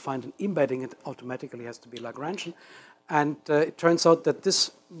 Once you find an embedding, it automatically has to be Lagrangian. And it turns out that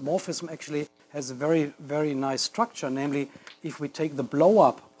this morphism actually has a very, very nice structure. Namely, if we take the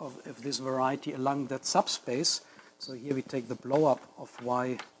blow-up of this variety along that subspace, so here we take the blow-up of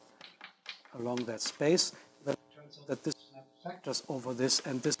Y along that space, then it turns out that this factors over this,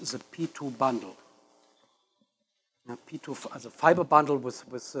 and this is a P2 bundle. Now, P2 as a fiber bundle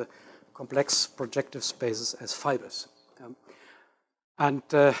with complex projective spaces as fibers. And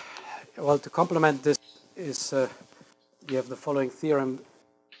well, to complement this is we have the following theorem.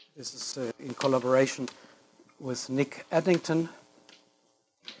 This is in collaboration with Nick Addington,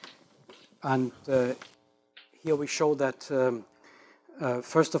 and here we show that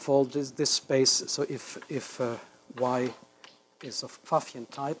first of all this space. So if Y is of Pfaffian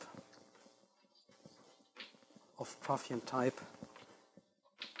type,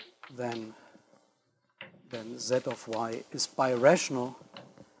 then Z of Y is birational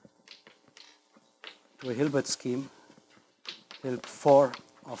to a Hilbert scheme tilde 4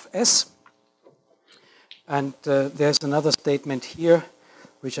 of S. And there's another statement here,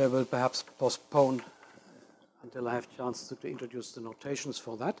 which I will perhaps postpone until I have a chance to introduce the notations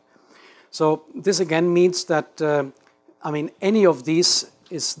for that. So this again means that, I mean, any of these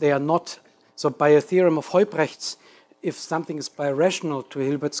they are not, so by a theorem of Heubrecht's, if something is birational to a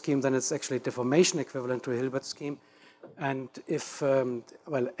Hilbert scheme, then it's actually deformation equivalent to a Hilbert scheme. And if,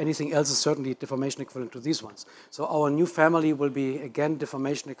 well, anything else is certainly deformation equivalent to these ones. So our new family will be, again,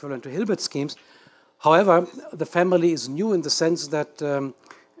 deformation equivalent to Hilbert schemes. However, the family is new in the sense that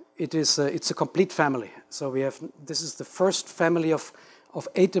it's a complete family. So we have, this is the first family of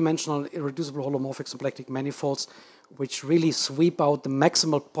 8-dimensional irreducible holomorphic symplectic manifolds, which really sweep out the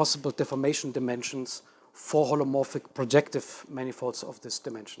maximal possible deformation dimensions for holomorphic projective manifolds of this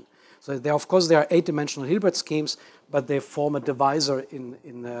dimension. So there, of course, there are 8-dimensional Hilbert schemes, but they form a divisor in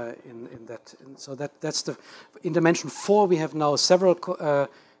that. And so that's the, in dimension 4, we have now several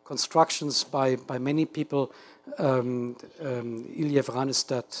constructions by many people, Iliev,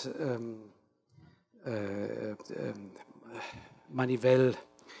 Ranestad, Manivel,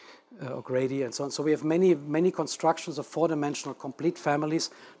 O'Grady, and so on. So we have many constructions of 4-dimensional complete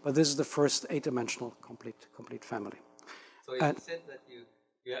families, but this is the first 8-dimensional complete family. So you said that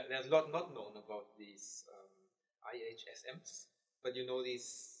there's a lot not known about these IHSMs, but you know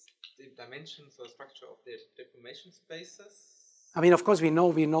these dimensions or structure of their deformation spaces. I mean, of course, we know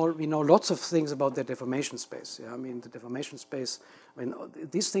lots of things about the deformation space. Yeah? I mean, the deformation space. I mean,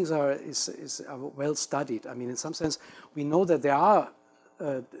 these things are well studied. I mean, in some sense, we know that there are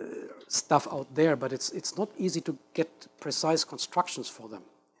stuff out there, but it's not easy to get precise constructions for them.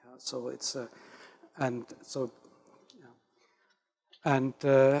 Yeah? So it's so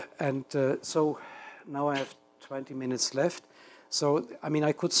now I have 20 minutes left. So, I mean,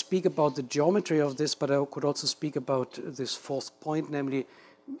 I could speak about the geometry of this, but I could also speak about this fourth point, namely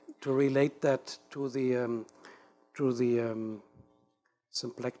to relate that to the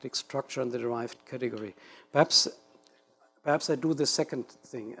symplectic structure and the derived category. Perhaps I do the second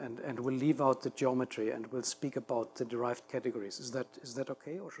thing and we'll leave out the geometry and we'll speak about the derived categories. Is that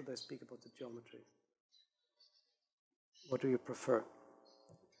okay, or should I speak about the geometry? What do you prefer?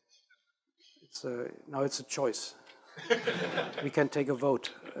 Now it's a choice. We can take a vote.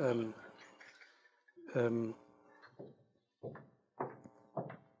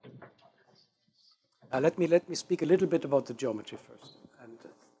 Let me speak a little bit about the geometry first. And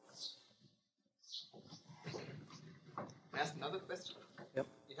I ask another question. Yep.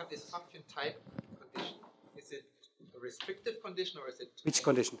 You have this Pfaffian type condition. Is it a restrictive condition or is it? Which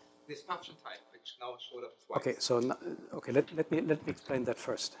condition? This Pfaffian type, which now showed up twice. Okay, so let me explain that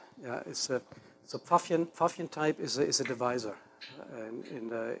first. Yeah, so Pfaffian type is a divisor in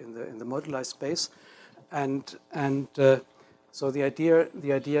the moduli space, and so the idea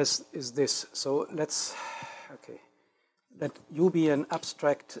is this. So let U be an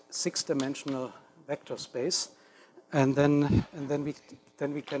abstract 6-dimensional vector space, and then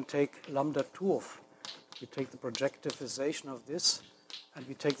we can take lambda 2 of. We take the projectivization of this, and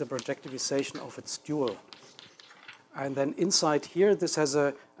we take the projectivization of its dual. And then inside here, this has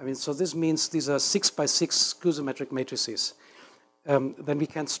so this means these are 6x6 skew-symmetric matrices. Then we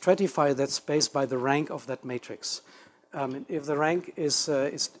can stratify that space by the rank of that matrix. If the rank is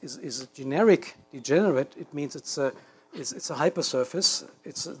a generic degenerate, it means it's a hypersurface.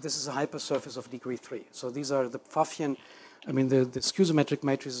 This is a hypersurface of degree 3. So these are the Pfaffian, the skew-symmetric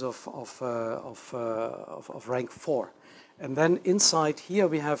matrices of rank 4. And then inside here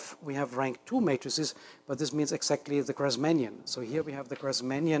we have rank 2 matrices, but this means exactly the Grassmannian. So here we have the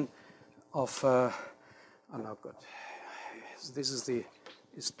Grassmannian of this is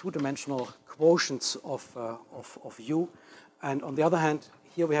 2-dimensional quotients of U, and on the other hand,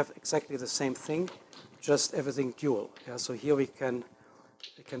 here we have exactly the same thing, just everything dual. Yeah, so here we can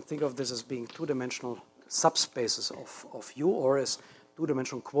think of this as being 2-dimensional subspaces of U, or as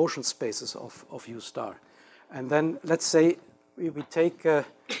 2-dimensional quotient spaces of U star. And then let's say we take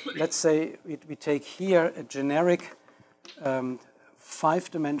here a generic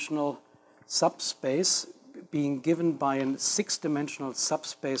 5-dimensional subspace being given by a 6-dimensional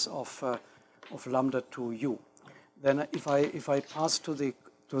subspace of lambda 2U. Then if I pass to the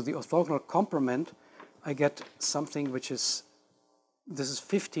orthogonal complement, I get something which is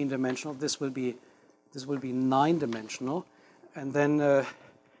 15-dimensional. This will be 9-dimensional, and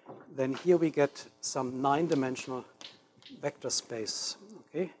then here we get some 9-dimensional vector space.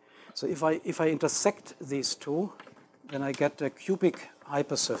 Okay, so if I intersect these two, then I get a cubic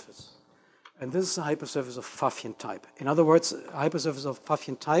hypersurface, and this is a hypersurface of Pfaffian type. In other words, a hypersurface of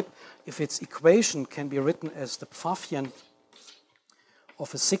Pfaffian type, if its equation can be written as the Pfaffian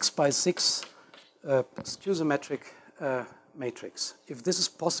of a 6 by 6 skew-symmetric matrix. If this is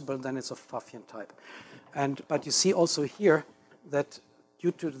possible, then it's of Pfaffian type. But you see also here that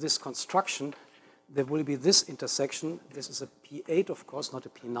due to this construction, there will be this intersection. This is a P8, of course, not a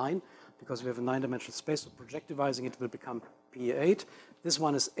P9, because we have a 9-dimensional space, so projectivizing it will become P8. This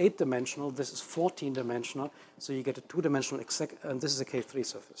one is 8-dimensional, this is 14-dimensional, so you get a 2-dimensional, and this is a K3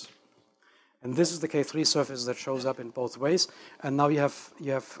 surface. And this is the K3 surface that shows up in both ways. And now you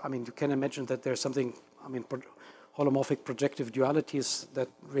have, I mean, you can imagine that there's something, I mean, holomorphic projective dualities that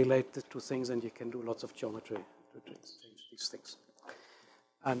relate the two things, and you can do lots of geometry to change these things.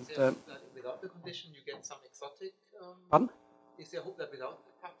 And without the condition, you get some exotic. Pardon? Is there hope that without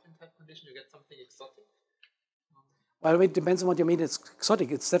the Pfaffian type condition, you get something exotic? Well, it depends on what you mean. It's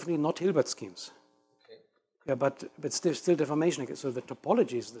exotic. It's definitely not Hilbert schemes. Okay. Yeah, but still deformation. So the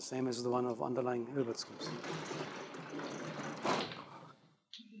topology is the same as the one of underlying Hilbert schemes.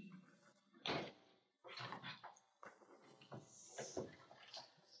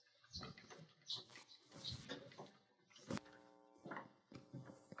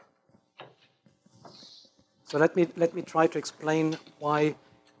 So let me try to explain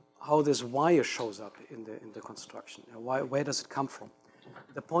how this Y shows up in the construction. Where does it come from?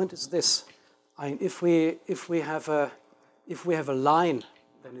 The point is this: if we have a line,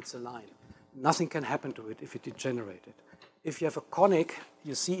 then it's a line. Nothing can happen to it if it degenerated. If you have a conic,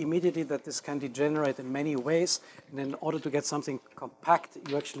 you see immediately that this can degenerate in many ways, and in order to get something compact,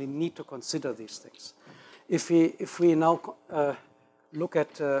 you actually need to consider these things. If we now look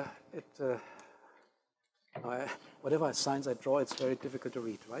at whatever signs I draw, it's very difficult to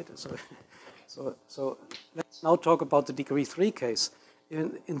read, right? So let's now talk about the degree 3 case.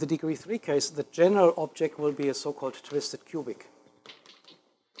 In the degree 3 case, the general object will be a so-called twisted cubic.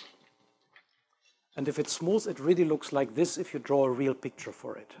 And if it's smooth, it really looks like this if you draw a real picture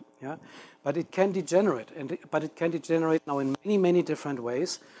for it. Yeah? But it can degenerate, but it can degenerate now in many, many different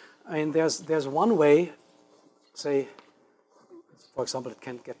ways. I mean, there's one way, say, for example, it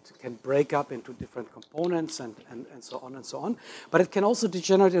can break up into different components and so on and so on. But it can also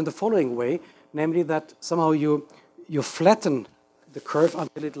degenerate in the following way, namely that somehow you flatten the curve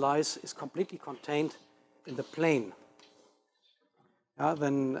until it is completely contained in the plane.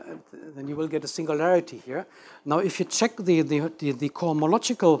 Then you will get a singularity here. Now, if you check the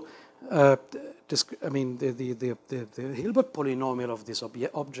cohomological, the Hilbert polynomial of this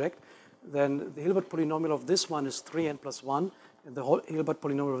object, then the Hilbert polynomial of this one is 3n plus 1, and the whole Hilbert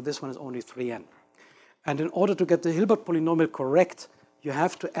polynomial of this one is only 3n. And in order to get the Hilbert polynomial correct, you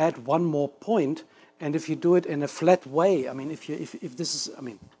have to add one more point. And if you do it in a flat way, I mean, if this is, I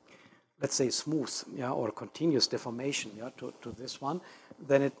mean, let's say smooth, yeah, or continuous deformation, yeah, to this one,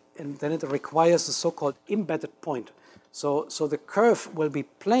 then it requires a so-called embedded point. So the curve will be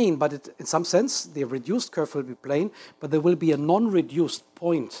plane, but in some sense, the reduced curve will be plane, but there will be a non-reduced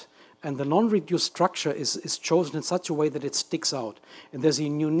point. And the non-reduced structure is chosen in such a way that it sticks out. And there's a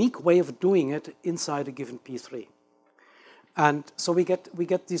unique way of doing it inside a given P3. And so we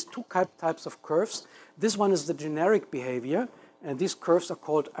get these two types of curves. This one is the generic behavior, and these curves are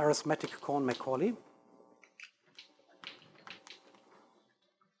called arithmetic Cohn-Macaulay.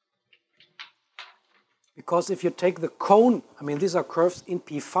 Because if you take the cone, I mean, these are curves in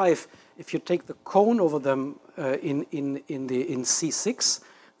P5. If you take the cone over them in C6,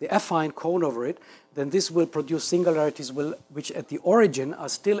 the affine cone over it, then this will produce singularities which at the origin are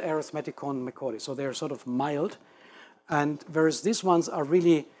still arithmetic Cohn-Macaulay. So they're sort of mild. And whereas these ones are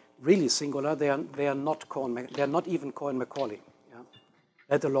really, really singular, they are not they're not even Cohen-Macaulay, yeah?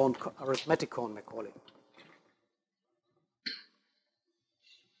 Let alone arithmetic Cohen-Macaulay.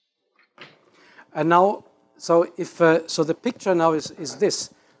 And now, so the picture now is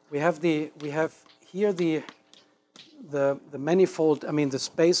this. We have here the manifold. I mean, the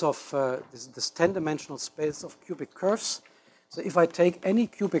space of this 10-dimensional space of cubic curves. So if I take any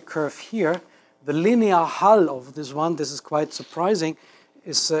cubic curve here, the linear hull of this one, this is quite surprising,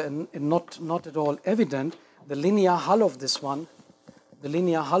 is not at all evident. The linear hull of this one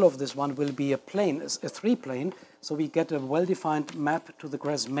will be a plane, a 3-plane. So we get a well-defined map to the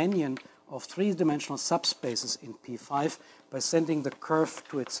Grassmannian of 3-dimensional subspaces in P5 by sending the curve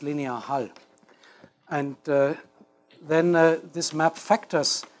to its linear hull. And then this map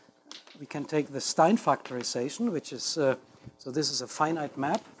factors, we can take the Stein factorization, which is, so this is a finite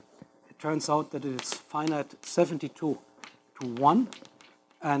map. It turns out that it is finite 72 to 1.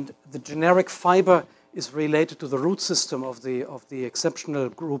 And the generic fiber is related to the root system of the exceptional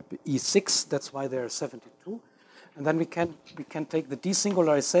group E6. That's why there are 72. And then we can take the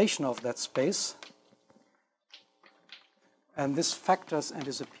desingularization of that space. and this factors and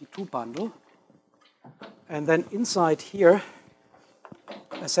is a P2 bundle. And then inside here,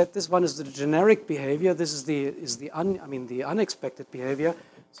 I said this one is the generic behavior. This is the unexpected behavior.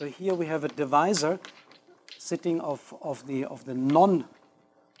 So here we have a divisor sitting of the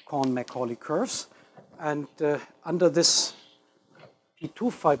non-Korn-Macaulay curves, and under this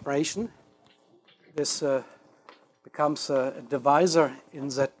P2 vibration, this becomes a divisor in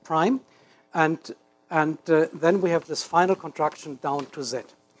Z prime, and then we have this final contraction down to Z.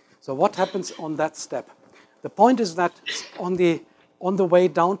 So what happens on that step? The point is that on the way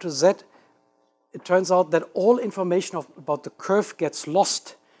down to Z, it turns out that all information about the curve gets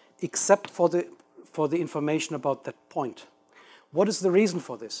lost, except for the information about that point. What is the reason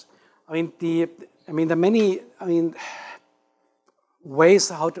for this? There are many ways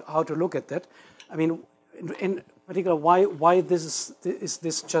how to look at that. In particular, why this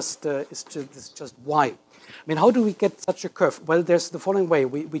is just y? How do we get such a curve? Well, there's the following way: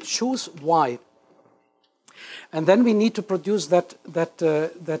 we choose y, and then we need to produce that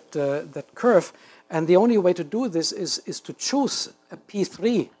curve. And the only way to do this is to choose a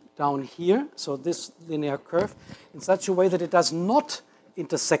P3 down here, so this linear curve, in such a way that it does not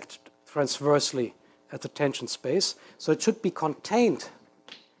intersect transversely at the tangent space. So it should be contained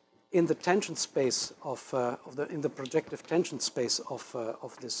in the tangent space in the projective tangent space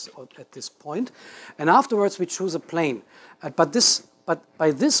at this point. And afterwards we choose a plane. But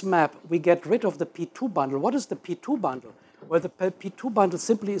by this map we get rid of the P2 bundle. What is the P2 bundle? Well, the P2 bundle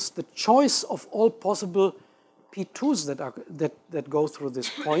simply is the choice of all possible P2s that go through this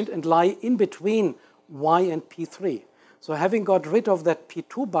point and lie in between Y and P3. So having got rid of that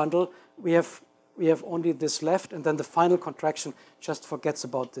P2 bundle, we have only this left, and then the final contraction just forgets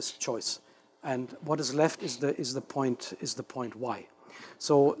about this choice. And what is left is the point Y.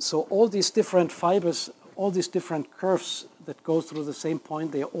 So all these different fibers, all these different curves that go through the same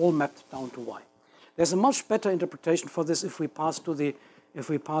point, they are all mapped down to Y. There's a much better interpretation for this if we pass to the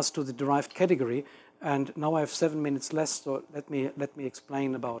derived category. And now I have 7 minutes less, so let me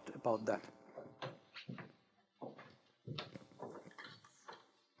explain about that.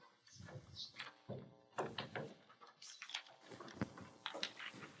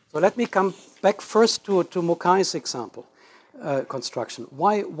 So let me come back first to Mokai's example construction.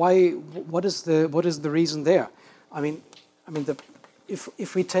 What is the reason there?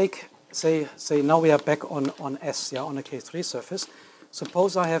 If we take say now we are back on S, on a K3 surface.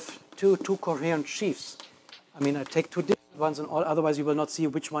 Suppose I have two coherent sheaves. I take two different ones, and otherwise you will not see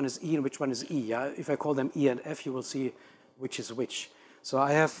which one is E and which one is E. Yeah? If I call them E and F, you will see which is which. So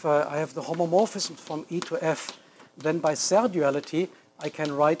I have the homomorphism from E to F. Then by Serre duality, I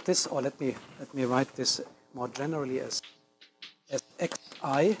can write this, or let me write this more generally as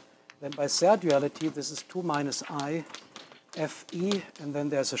xi. Then by Serre duality, this is 2 minus I Fe, and then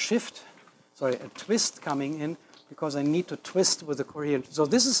there's a twist coming in, because I need to twist with the coherent. So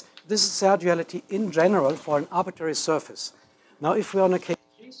this is Serre duality in general for an arbitrary surface. Now, if we're on a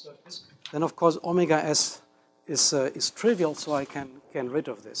K3 surface, then of course omega s is trivial, so I can get rid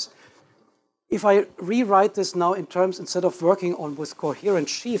of this. If I rewrite this now in terms, instead of working with coherent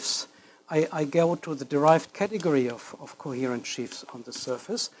sheaves, I go to the derived category of coherent sheaves on the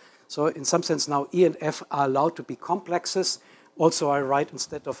surface. So in some sense now E and F are allowed to be complexes. Also I write,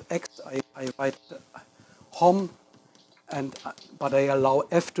 instead of X, I write hom, but I allow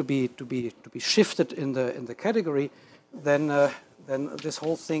F to be shifted in the category. Then this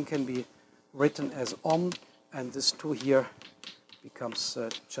whole thing can be written as om, and this 2 here becomes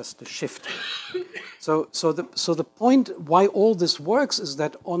just a shift. So the point why all this works is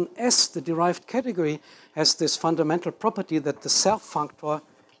that on S, the derived category has this fundamental property that the self functor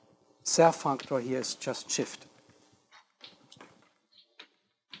here is just shift.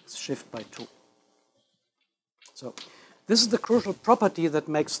 It's shift by 2. So this is the crucial property that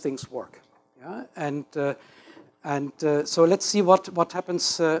makes things work. Yeah? And so let's see what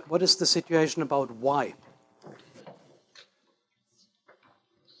happens. What is the situation about Y?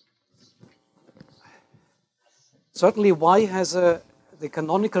 Certainly Y has the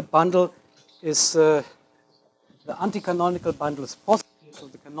canonical bundle is, the anti-canonical bundle is positive, so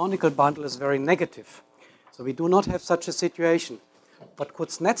the canonical bundle is very negative. So we do not have such a situation. But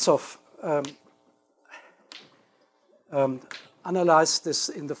Kuznetsov analyzed this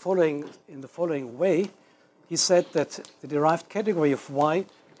in the following way. He said that the derived category of Y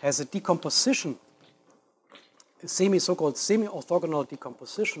has a decomposition, a so-called semi-orthogonal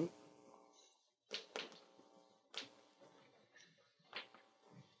decomposition,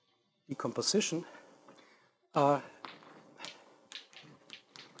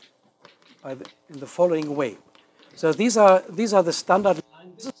 in the following way. So these are the standard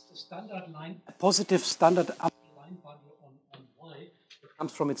line. This is the standard line. Positive standard Line bundle on Y. It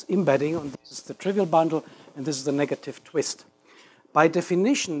comes from its embedding, and this is the trivial bundle, and this is the negative twist. By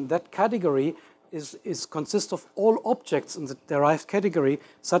definition, that category consists of all objects in the derived category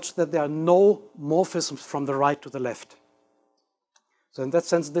such that there are no morphisms from the right to the left. So in that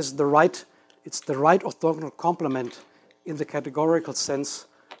sense, this is it's the right orthogonal complement in the categorical sense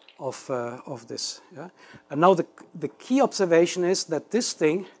of this. Yeah? And now the key observation is that this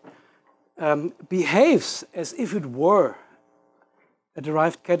thing behaves as if it were a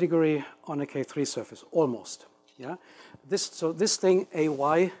derived category on a K3 surface, almost. Yeah? So this thing,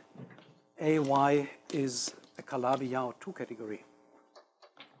 AY is a Calabi-Yau 2 category.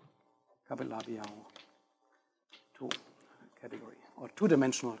 Calabi-Yau 2 category, or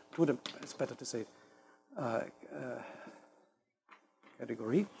two-dimensional, it's better to say,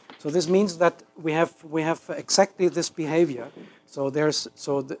 category. So this means that we have exactly this behavior. So of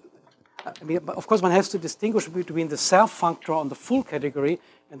course one has to distinguish between the self-functor on the full category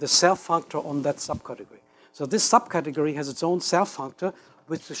and the self-functor on that subcategory. So this subcategory has its own self-functor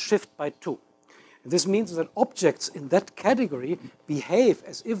with the shift by 2. This means that objects in that category behave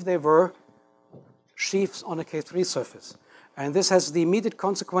as if they were sheaves on a K3 surface. And this has the immediate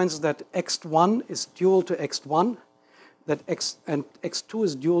consequence that x1 is dual to x1, that x2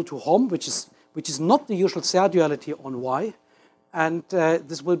 is dual to Hom, which is not the usual Serre duality on Y, and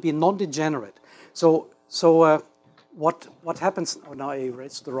this will be non-degenerate. So what happens? Oh, now I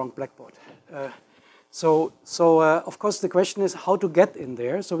erased the wrong blackboard. Of course the question is how to get in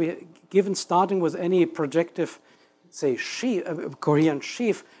there. So given starting with any projective, say coherent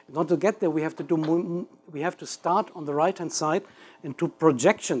sheaf, in order to get there we have to start on the right hand side and do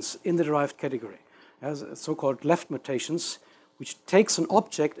projections in the derived category, as so-called left mutations, which takes an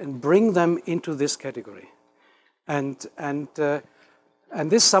object and bring them into this category. And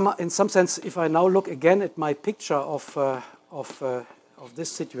this in some sense, if I now look again at my picture of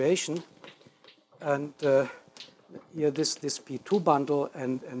this situation. And here this P2 bundle,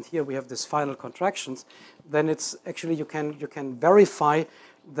 and here we have this final contractions, then it's actually you can verify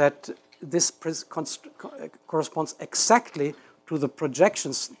that this corresponds exactly to the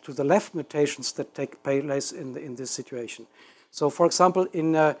projections, to the left mutations that take place in this situation. So, for example,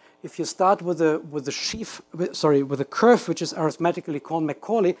 if you start with a curve which is arithmetically called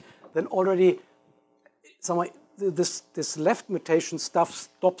Macaulay, then already this left mutation stuff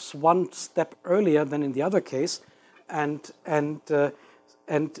stops one step earlier than in the other case, and in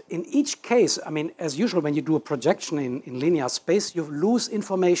each case, I mean, as usual, when you do a projection in linear space, you lose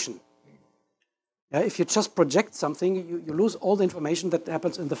information. Yeah, if you just project something, you lose all the information that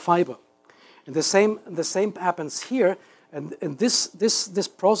happens in the fiber, and the same happens here. And this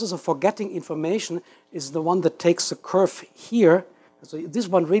process of forgetting information is the one that takes the curve here. So this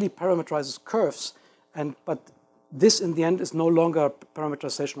one really parameterizes curves, but this in the end is no longer a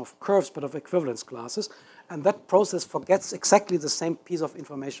parameterization of curves, but of equivalence classes. And that process forgets exactly the same piece of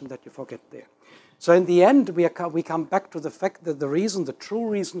information that you forget there. So in the end, we come back to the fact that the true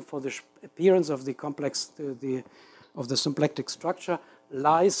reason for the appearance of the complex, of the symplectic structure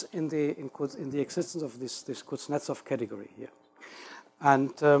lies in the existence of this Kuznetsov category here.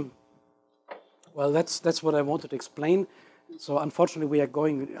 And well, that's what I wanted to explain. So unfortunately,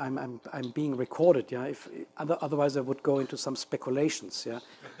 I'm being recorded. Yeah, otherwise I would go into some speculations. Yeah,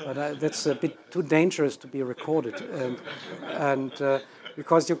 but that's a bit too dangerous to be recorded. And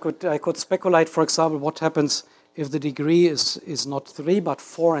because I could speculate, for example, what happens if the degree is not 3 but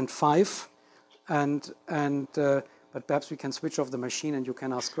 4 and 5, but perhaps we can switch off the machine and you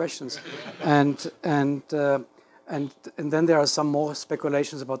can ask questions. And then there are some more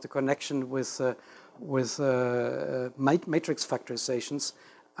speculations about the connection with matrix factorizations,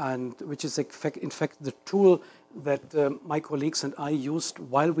 and which is in fact the tool that my colleagues and I used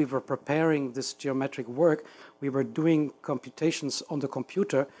while we were preparing this geometric work. We were doing computations on the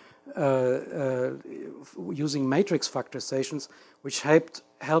computer using matrix factorizations, which helped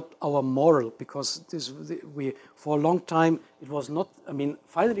our model, because for a long time it was not. I mean,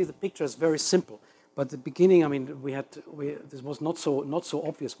 finally the picture is very simple, but at the beginning, I mean, this was not so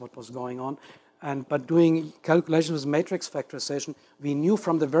obvious what was going on. But doing calculations with matrix factorization, we knew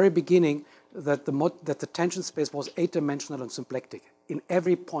from the very beginning that the tension space was 8-dimensional and symplectic in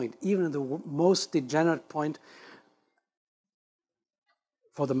every point, even in the most degenerate point.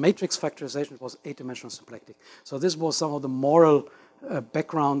 For the matrix factorization, it was 8-dimensional symplectic. So this was some of the moral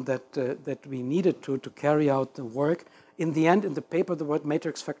background that we needed to carry out the work. In the end, in the paper, the word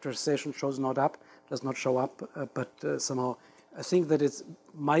matrix factorization does not show up, but somehow I think that it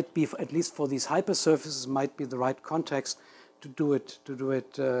might be, at least for these hypersurfaces, might be the right context to do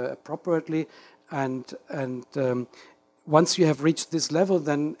it appropriately. And once you have reached this level,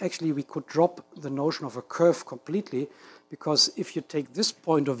 then actually we could drop the notion of a curve completely, because if you take this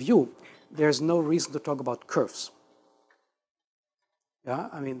point of view, there's no reason to talk about curves. Yeah,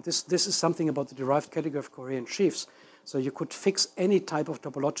 I mean, this is something about the derived category of coherent sheaves. So you could fix any type of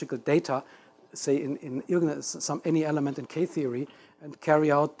topological data, say in any element in K-theory, and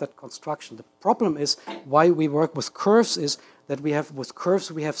carry out that construction. The problem is why we work with curves is that with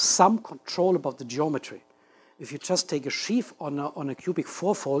curves we have some control about the geometry. If you just take a sheaf on a cubic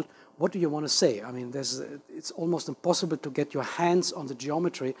fourfold, what do you want to say? I mean, it's almost impossible to get your hands on the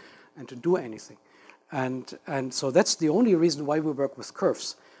geometry and to do anything. And so that's the only reason why we work with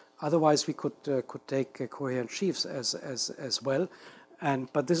curves. Otherwise, we could take coherent sheaves as well.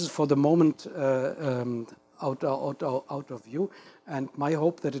 But this is for the moment out of view. And my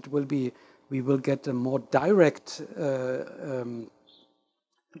hope that it will be, we will get a more direct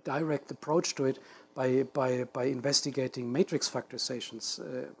approach to it by investigating matrix factorizations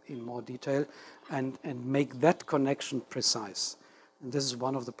in more detail and make that connection precise. And this is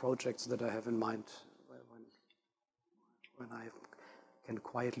one of the projects that I have in mind when I can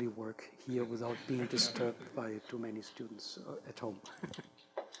quietly work here without being disturbed by too many students at home.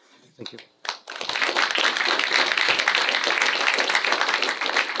 Thank you.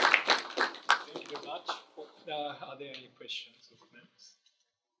 Thank you very much. Are there any questions or comments?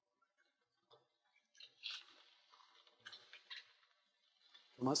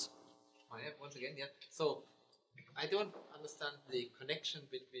 Thomas? I have once again, yeah. So I don't understand the connection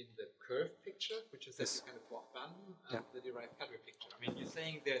between the curve picture, which is Yes. kind of Borband, and the derived category picture. I mean, you're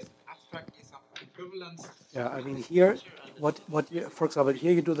saying there's abstractly some equivalence. Yeah, I mean here, for example,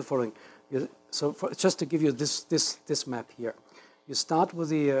 here you do the following. Just to give you this map here, you start with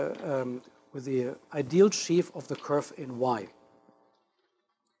the ideal sheaf of the curve in Y.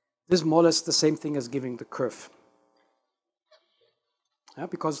 This is more or less the same thing as giving the curve. Yeah,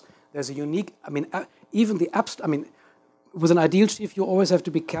 because there's a unique, I mean, even the abstract, I mean, with an ideal sheaf, you always have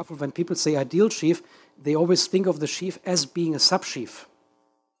to be careful. When people say ideal sheaf, they always think of the sheaf as being a subsheaf.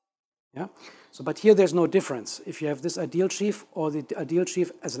 Yeah. So, but here there's no difference. If you have this ideal sheaf or the ideal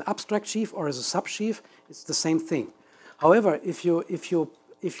sheaf as an abstract sheaf or as a subsheaf, it's the same thing. However, if you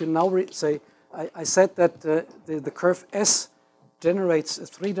now say, I said that the curve S generates a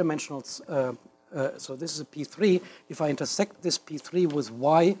three-dimensional. So this is a P3. If I intersect this P3 with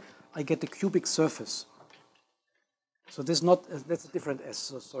Y, I get the cubic surface. So this is not, that's a different S.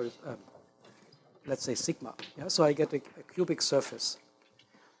 So sorry, let's say sigma. Yeah, so I get a cubic surface.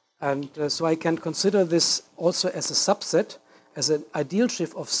 And so I can consider this also as a subset, as an ideal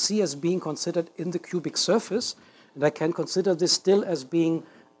sheaf of C as being considered in the cubic surface. And I can consider this still as being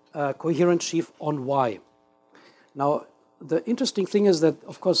a coherent sheaf on Y. Now, the interesting thing is that,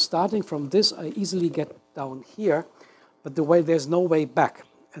 of course, starting from this, I easily get down here, but there's no way back.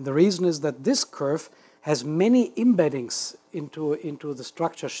 And the reason is that this curve has many embeddings into the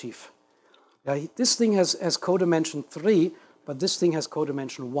structure sheaf. This thing has codimension 3, but this thing has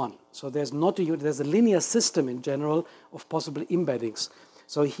codimension 1. So there's a linear system in general of possible embeddings.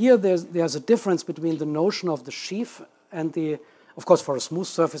 So here there's a difference between the notion of the sheaf and of course, for a smooth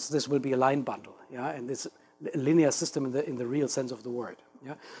surface, this will be a line bundle, yeah, and this linear system in the real sense of the word.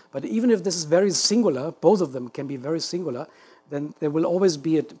 Yeah? But even if this is very singular, both of them can be very singular, then there will always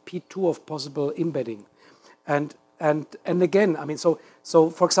be a P2 of possible embedding. And again, I mean, so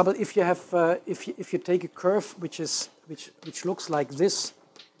for example, if you have if you take a curve which looks like this,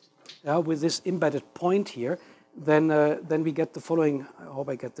 with this embedded point here, then we get the following. I hope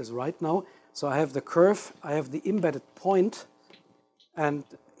I get this right now. So I have the curve, I have the embedded point, and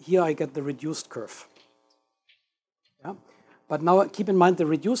here I get the reduced curve. Yeah? But now keep in mind the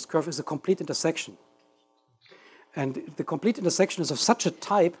reduced curve is a complete intersection. And the complete intersection is of such a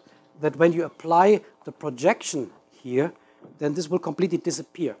type that when you apply the projection here, then this will completely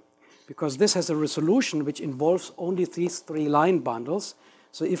disappear. Because this has a resolution which involves only these three line bundles.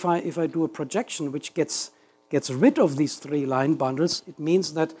 So if I do a projection which gets rid of these three line bundles, it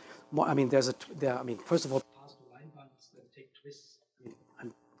means that, I mean, first of all, pass the line bundles that take twists.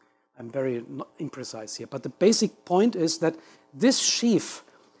 I'm very imprecise here, but the basic point is that this sheaf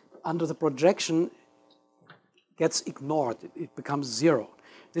under the projection gets ignored. It becomes zero.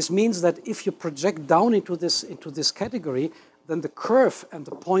 This means that if you project down into this category, then the curve and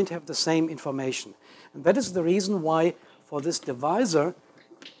the point have the same information. And that is the reason why for this divisor,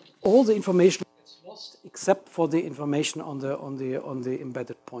 all the information gets lost except for the information on the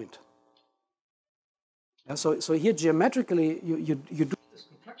embedded point. So here geometrically you do this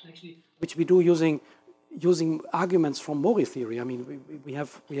construction actually, which we do using arguments from Mori theory. I mean, we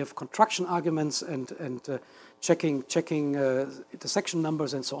have construction arguments and checking intersection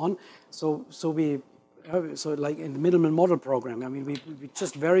numbers and so on. So like in the Middleman model program, I mean, we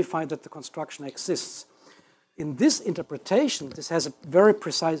just verify that the construction exists. In this interpretation, this has a very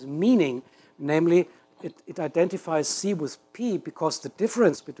precise meaning, namely, it identifies C with P because the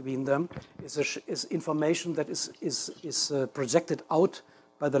difference between them is information that is projected out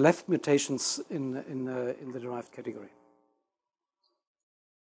by the left mutations in the derived category.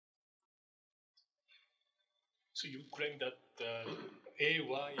 So you claim that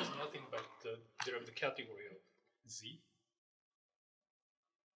AY is nothing but the derived category of Z?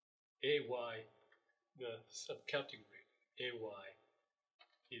 AY, the subcategory AY,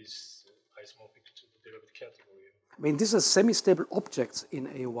 is isomorphic to the derived category. I mean, these are semi-stable objects in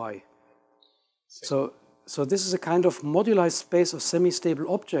AY. So this is a kind of moduli space of semi-stable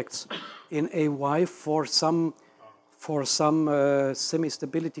objects in AY for some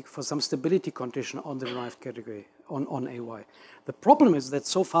semi-stability, for some stability condition on the derived category on AY. The problem is that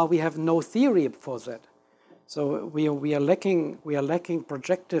so far we have no theory for that. So we are lacking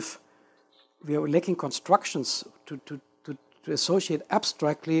projective, we are lacking constructions to associate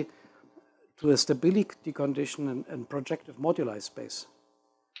abstractly to a stability condition and projective moduli space.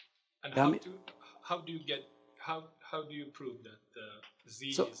 And how do you prove that Z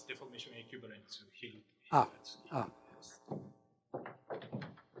is deformation equivalent to Hill?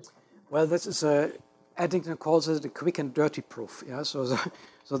 Well, this is Eddington calls it the quick and dirty proof. Yeah, so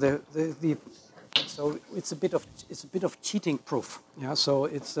it's a bit of cheating proof. Yeah, so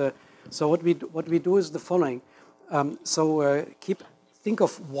it's so what we do is the following. Think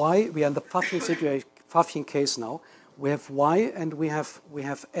of Y. We are in the Pfaffian situation, Pfaffian case now. We have Y and we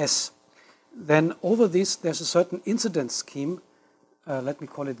have S. Then over this, there's a certain incidence scheme. Let me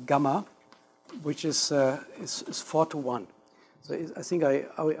call it gamma, which is 4 to 1. So I think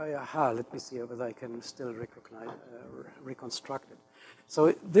let me see whether I can still reconstruct it.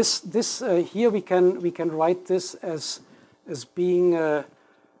 So this here we can write this as being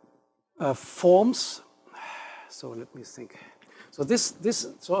forms. So let me think.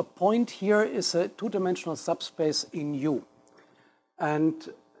 So a point here is a two-dimensional subspace in U, and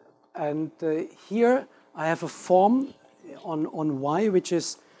here I have a form on Y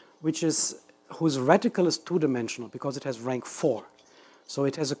whose radical is two-dimensional because it has rank 4. So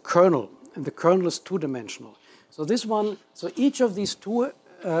it has a kernel, and the kernel is two-dimensional. So each of these two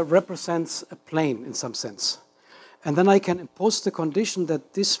represents a plane in some sense. And then I can impose the condition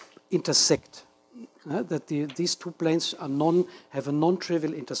that this intersect, that these two planes have a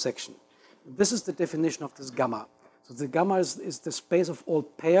non-trivial intersection. This is the definition of this gamma. So the gamma is the space of all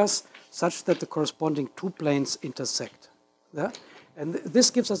pairs such that the corresponding two planes intersect. Yeah? And this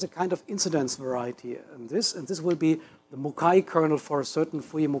gives us a kind of incidence variety in this, and this will be the Mukai kernel for a certain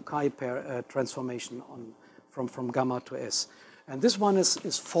Fourier-Mukai pair transformation from gamma to S. And this one is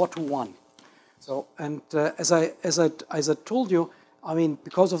 4 to 1. So, and as I told you, I mean,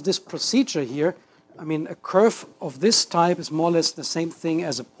 because of this procedure here, I mean, a curve of this type is more or less the same thing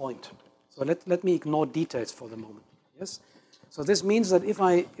as a point. So let me ignore details for the moment. Yes. So this means that if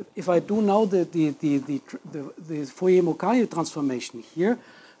I do now the Fourier-Mukai transformation here,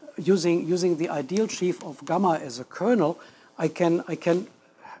 using the ideal sheaf of gamma as a kernel, I can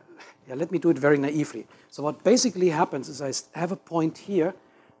let me do it very naively. So what basically happens is I have a point here,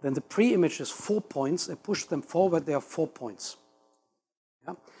 then the pre-image is 4 points. I push them forward, there are 4 points.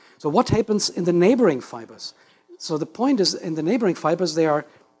 Yeah? So what happens in the neighboring fibers? So the point is, in the neighboring fibers, there are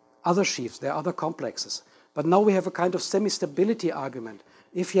other sheaves, there are other complexes. But now we have a kind of semi-stability argument.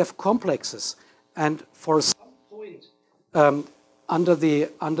 If you have complexes, and for some point under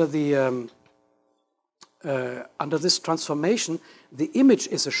this transformation, the image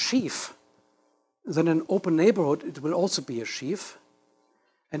is a sheaf, then in an open neighborhood it will also be a sheaf.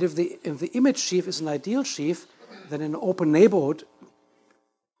 And if the image sheaf is an ideal sheaf, then in an open neighborhood,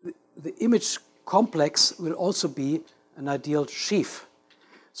 the image complex will also be an ideal sheaf.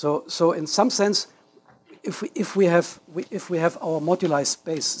 So in some sense, if we have our moduli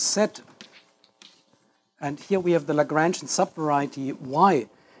space set, and here we have the Lagrangian subvariety Y,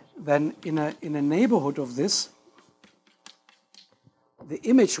 then in a neighborhood of this, the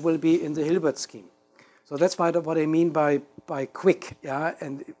image will be in the Hilbert scheme. So that's what I mean by quick, yeah,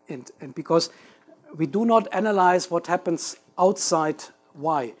 and because we do not analyze what happens outside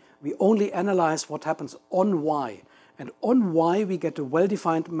Y, we only analyze what happens on Y, and on Y we get a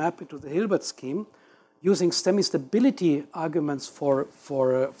well-defined map into the Hilbert scheme, using semi-stability arguments for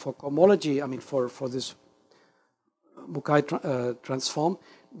cohomology, I mean for this transform,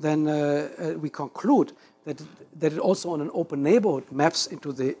 then we conclude that it also on an open neighborhood maps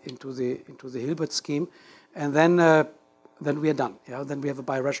into the Hilbert scheme, and then we are done. Yeah? Then we have a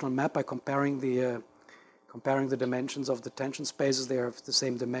birational map by comparing the dimensions of the tension spaces. They are the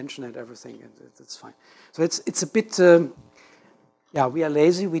same dimension and everything, and it's fine. So it's a bit. Yeah, we are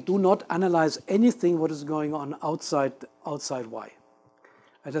lazy. We do not analyze anything what is going on outside Y.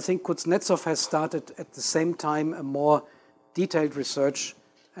 And I think Kuznetsov has started at the same time a more detailed research,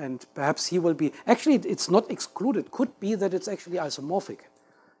 and perhaps he will be. Actually, it's not excluded. Could be that it's actually isomorphic.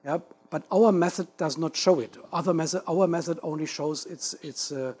 Yeah, but our method does not show it. Our method only shows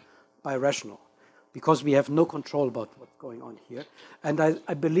it's birational, because we have no control about what's going on here. And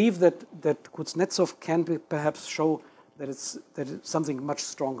I believe that Kuznetsov can perhaps show that it's something much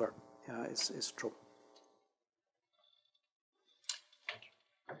stronger is true.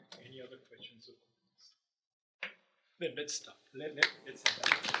 Any other questions or comments? Then let's start. Let's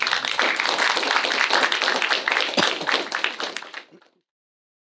start.